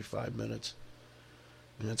do it every 5 minutes.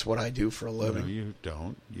 And that's what I do for a living. No, you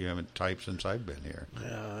don't. You haven't typed since I've been here.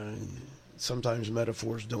 Sometimes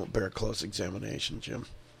metaphors don't bear close examination, Jim.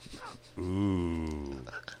 Ooh.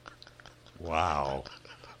 Wow.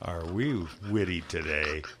 Are we witty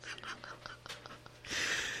today?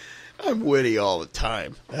 I'm witty all the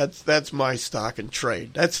time. That's my stock and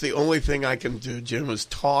trade. That's the only thing I can do, Jim, is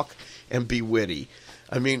talk and be witty.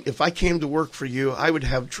 I mean, if I came to work for you, I would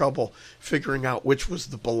have trouble figuring out which was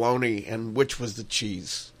the bologna and which was the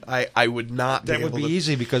cheese. I would not be able to... That would be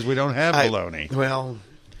easy because we don't have bologna. Well,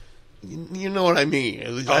 you know what I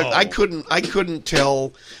mean. I couldn't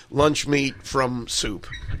tell lunch meat from soup.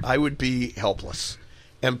 I would be helpless.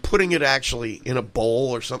 And putting it actually in a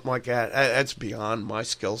bowl or something like that, that's beyond my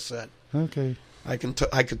skill set. Okay. I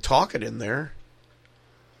could talk it in there.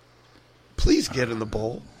 Please get in the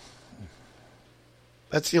bowl.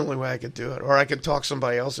 That's the only way I could do it. Or I could talk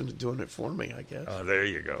somebody else into doing it for me, I guess. Oh, there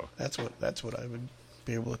you go. That's what I would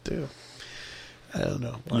be able to do. I don't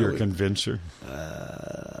know. You're a convincer?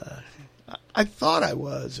 I thought I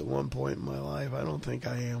was at one point in my life. I don't think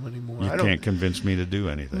I am anymore. You can't convince me to do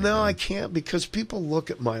anything. No, I can't, because people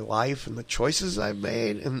look at my life and the choices I've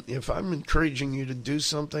made, and if I'm encouraging you to do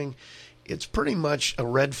something, it's pretty much a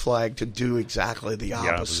red flag to do exactly the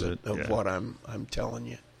opposite of what I'm telling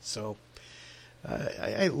you. So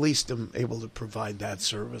I at least am able to provide that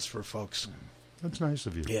service for folks. That's nice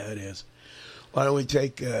of you. Yeah, it is. Why don't we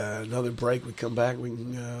take another break? We come back, we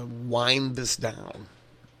can wind this down.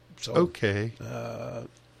 So, okay. Do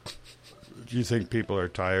you think people are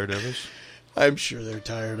tired of us? I'm sure they're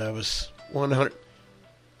tired of us. 100.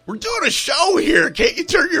 We're doing a show here. Can't you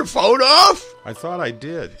turn your phone off? I thought I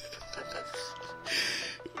did.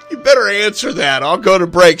 You better answer that. I'll go to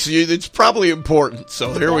breaks. It's probably important.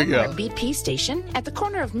 So here we go. BP station at the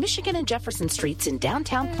corner of Michigan and Jefferson Streets in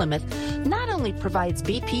downtown Plymouth not only provides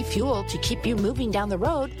BP fuel to keep you moving down the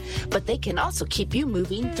road, but they can also keep you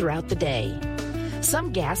moving throughout the day.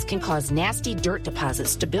 Some gas can cause nasty dirt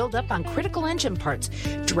deposits to build up on critical engine parts,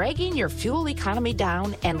 dragging your fuel economy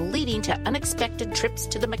down and leading to unexpected trips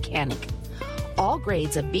to the mechanic. All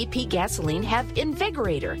grades of BP gasoline have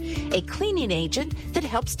Invigorator, a cleaning agent that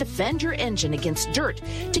helps defend your engine against dirt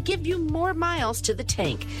to give you more miles to the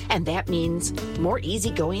tank, and that means more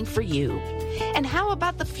easy going for you. And how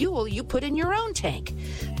about the fuel you put in your own tank?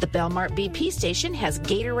 The Belmart BP station has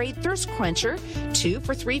Gatorade Thirst Quencher, 2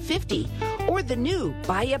 for $3.50, or the new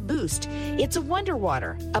Buy a Boost. It's a Wonder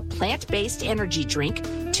Water, a plant-based energy drink,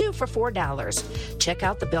 2 for $4. Check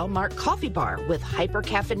out the Belmart Coffee Bar with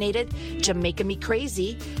hyper-caffeinated Jamaica Me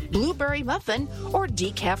Crazy, blueberry muffin, or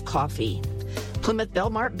decaf coffee. Plymouth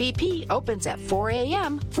Belmart BP opens at 4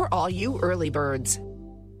 a.m. for all you early birds.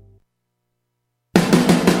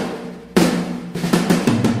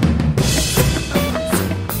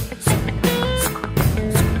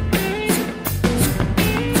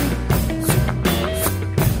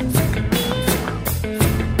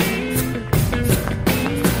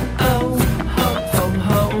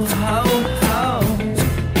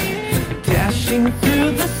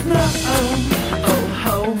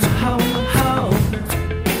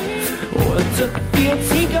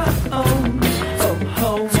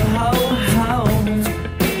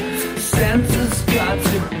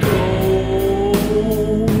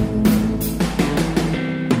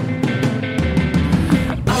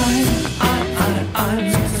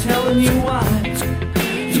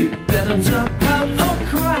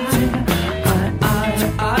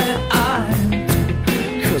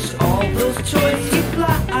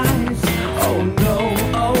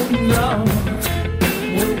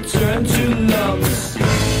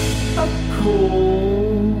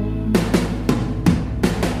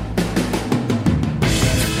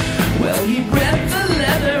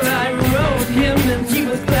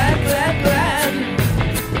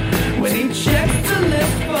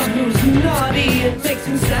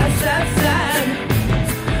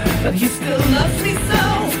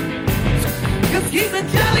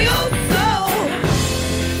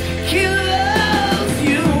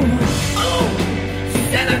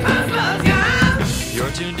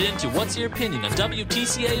 tuned in to What's Your Opinion on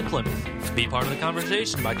WTCA in Plymouth. Be part of the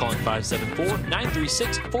conversation by calling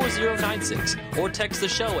 574-936-4096 or text the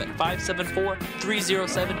show at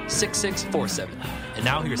 574-307-6647. And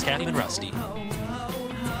now here's Kathy and Rusty.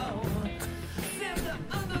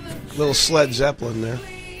 Little Led Zeppelin there.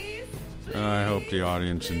 I hope the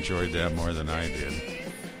audience enjoyed that more than I did.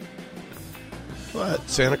 What?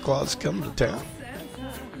 Santa Claus coming to town?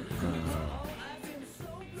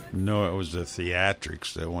 No, it was the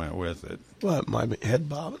theatrics that went with it. What? My head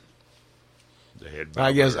bobbing? The head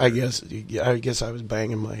I bobbing. guess I was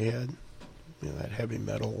banging my head. You know, that heavy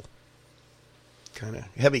metal kind of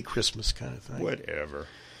heavy Christmas kind of thing. Whatever.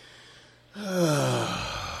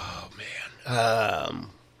 Oh man.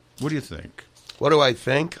 What do you think? What do I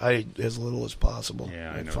think? As little as possible.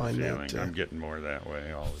 Yeah, I know find the feeling. that, I'm getting more that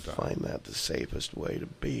way all the time. Find that the safest way to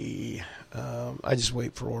be. I just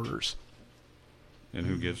wait for orders. And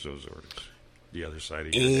who gives those orders? The other side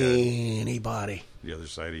of your head? Anybody. The other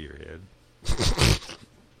side of your head?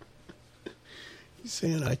 You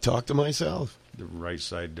saying I talk to myself? The right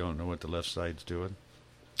side don't know what the left side's doing?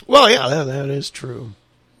 Well, yeah, that is true.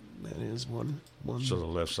 That is one. So the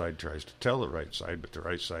left side tries to tell the right side, but the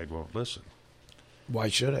right side won't listen. Why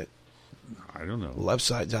should it? I don't know. The left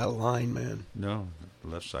side's out of line, man. No, the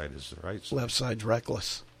left side is the right side. Left side's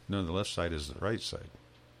reckless. No, the left side is the right side.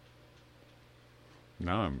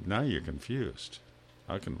 Now you're confused.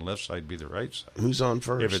 How can the left side be the right side? Who's on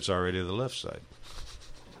first? If it's already the left side.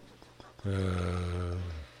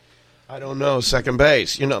 I don't know. Second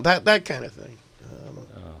base. You know, that kind of thing.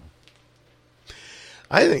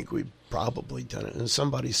 I think we've probably done it. And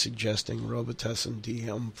somebody's suggesting Robitussin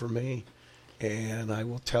DM for me. And I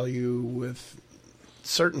will tell you with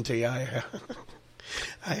certainty I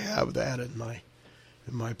have that in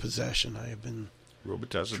my possession. I have been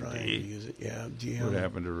Robitussin trying D. to use it. Yeah, DM. What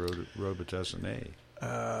happened to Robitussin A?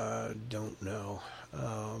 Don't know.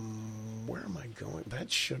 Where am I going?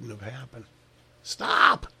 That shouldn't have happened.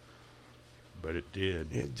 Stop! But it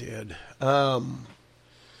did. It did.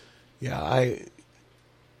 Yeah,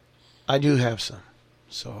 I do have some.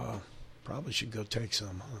 So probably should go take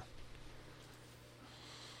some, huh?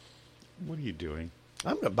 What are you doing?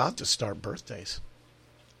 I'm about to start birthdays.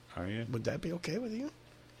 Are you? Would that be okay with you?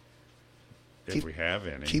 If we have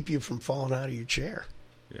any. Keep you from falling out of your chair.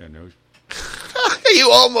 Yeah, no.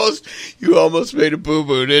 You almost made a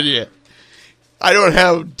boo-boo, didn't you? I don't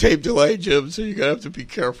have tape delay, Jim, so you're going to have to be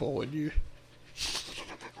careful when you...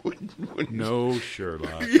 No,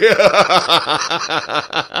 Sherlock. Yeah.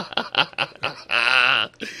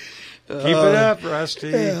 Keep it up, Rusty.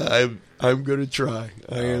 Yeah, I'm going to try.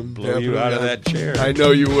 I am blow you out of that chair. I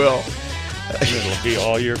know you will. It'll be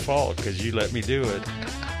all your fault because you let me do it.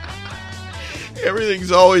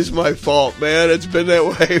 Everything's always my fault, man. It's been that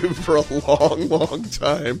way for a long, long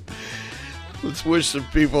time. Let's wish some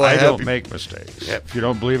people I don't make mistakes. Yeah. If you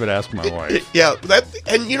don't believe it, ask my wife. Yeah,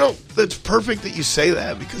 and you know, that's perfect that you say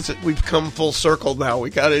that because we've come full circle now. We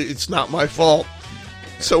got it. It's not my fault.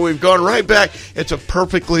 So we've gone right back. It's a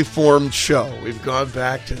perfectly formed show. We've gone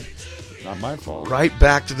back to... Not my fault. Right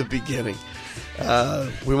back to the beginning.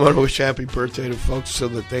 We want to wish happy birthday to folks so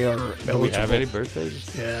that they are eligible. Do we have any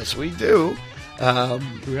birthdays? Yes, we do.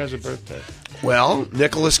 Who has a birthday? Well,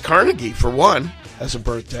 Nicholas Carnegie, for one, has a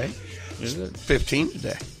birthday. Is it? 15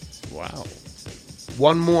 today. Wow.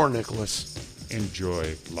 One more, Nicholas.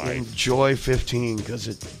 Enjoy life. Enjoy 15 because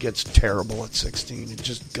it gets terrible at 16. It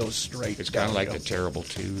just goes straight. It's kind of like the terrible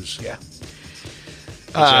twos. Yeah.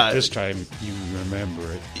 Except this time you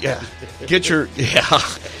remember it. Yeah. Get your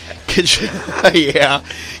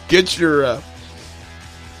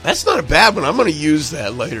that's not a bad one. I'm going to use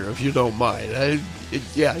that later if you don't mind.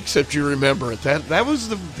 Except you remember it. That was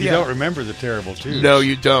the... You don't remember the terrible twos. No,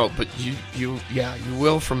 you don't, but you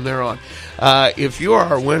will from there on. If you are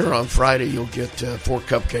our winner on Friday, you'll get 4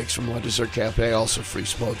 cupcakes from La Dessert Cafe, also free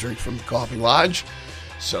small drink from the Coffee Lodge.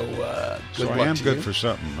 So, good luck I am to good you. for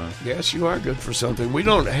something, huh? Yes, you are good for something. We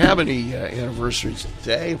don't have any anniversaries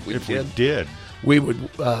today. If we did, we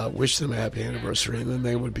would wish them a happy anniversary, and then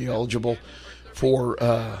they would be eligible for...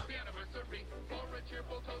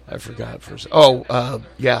 I forgot for...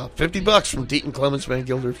 $50 from Deaton Clemens Van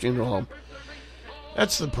Gilder Funeral Home.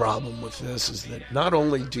 That's the problem with this, is that not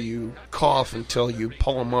only do you cough until you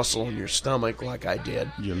pull a muscle in your stomach like I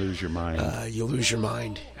did... You lose your mind. You lose your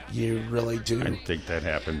mind. You really do. I think that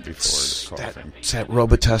happened before the coughing. It's that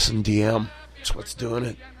Robitussin DM. That's what's doing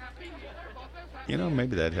it. You know,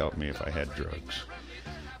 maybe that'd help me if I had drugs.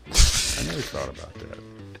 I never thought about that.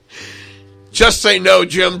 Just say no,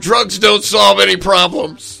 Jim. Drugs don't solve any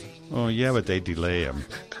problems. Oh, yeah, but they delay them.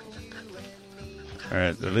 All right,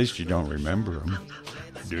 at least you don't remember them.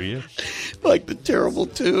 Do you? Like the terrible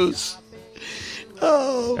twos.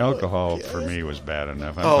 Oh, alcohol for me was bad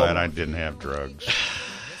enough. I'm glad I didn't have drugs.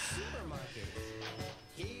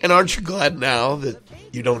 And aren't you glad now that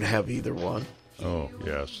you don't have either one? Oh,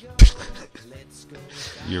 yes.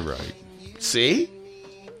 You're right. See?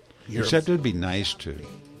 Except it'd be nice to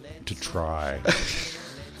try.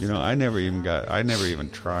 You know, I never even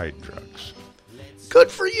tried drugs. Good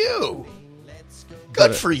for you.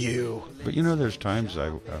 Good for you. But you know, there's times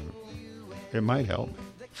it might help me.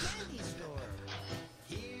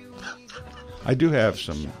 I do have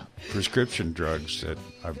some prescription drugs that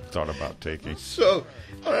I've thought about taking. So,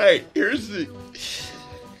 all right, here's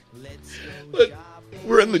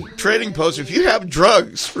we're in the trading post. If you have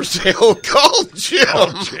drugs for sale, call Jim.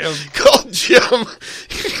 Call Jim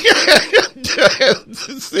at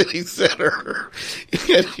the city center,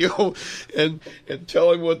 and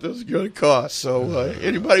tell him what this is going to cost. So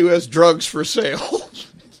anybody who has drugs for sale.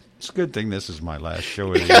 It's a good thing this is my last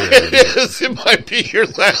show of the year. It is. It might be your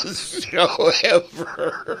last show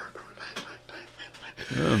ever.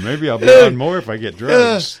 Maybe I'll be on more if I get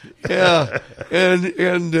drugs. Yeah.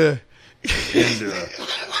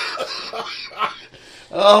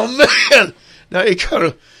 Oh man! Now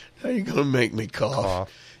you're gonna make me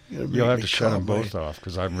cough. You'll have to shut them both off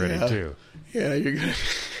because I'm ready too. Yeah, you're gonna.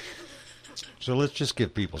 So let's just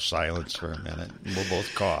give people silence for a minute. And we'll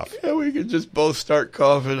both cough. Yeah, we could just both start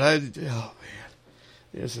coughing. Oh man,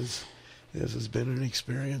 this has been an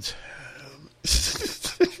experience.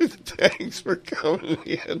 Thanks for coming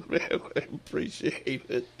in, man. I appreciate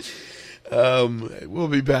it. We'll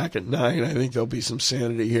be back at 9. I think there'll be some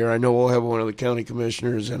sanity here. I know we'll have one of the county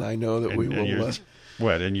commissioners, and I know that we will.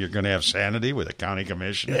 What? And you're going to have sanity with a county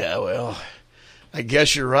commissioner? Yeah. Well, I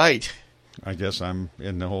guess you're right. I guess I'm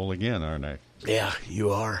in the hole again, aren't I? Yeah,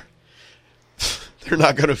 you are. They're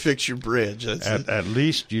not going to fix your bridge. At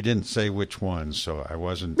least you didn't say which one, so I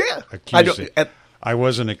wasn't accusing. I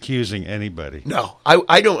wasn't accusing anybody. No,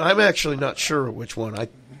 I don't. I'm actually not sure which one. I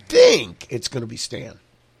think it's going to be Stan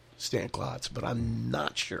Klotz, but I'm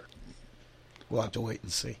not sure. We'll have to wait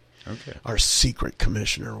and see. Okay. Our secret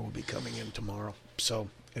commissioner will be coming in tomorrow. So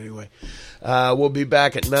anyway, we'll be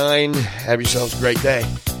back at 9. Have yourselves a great day.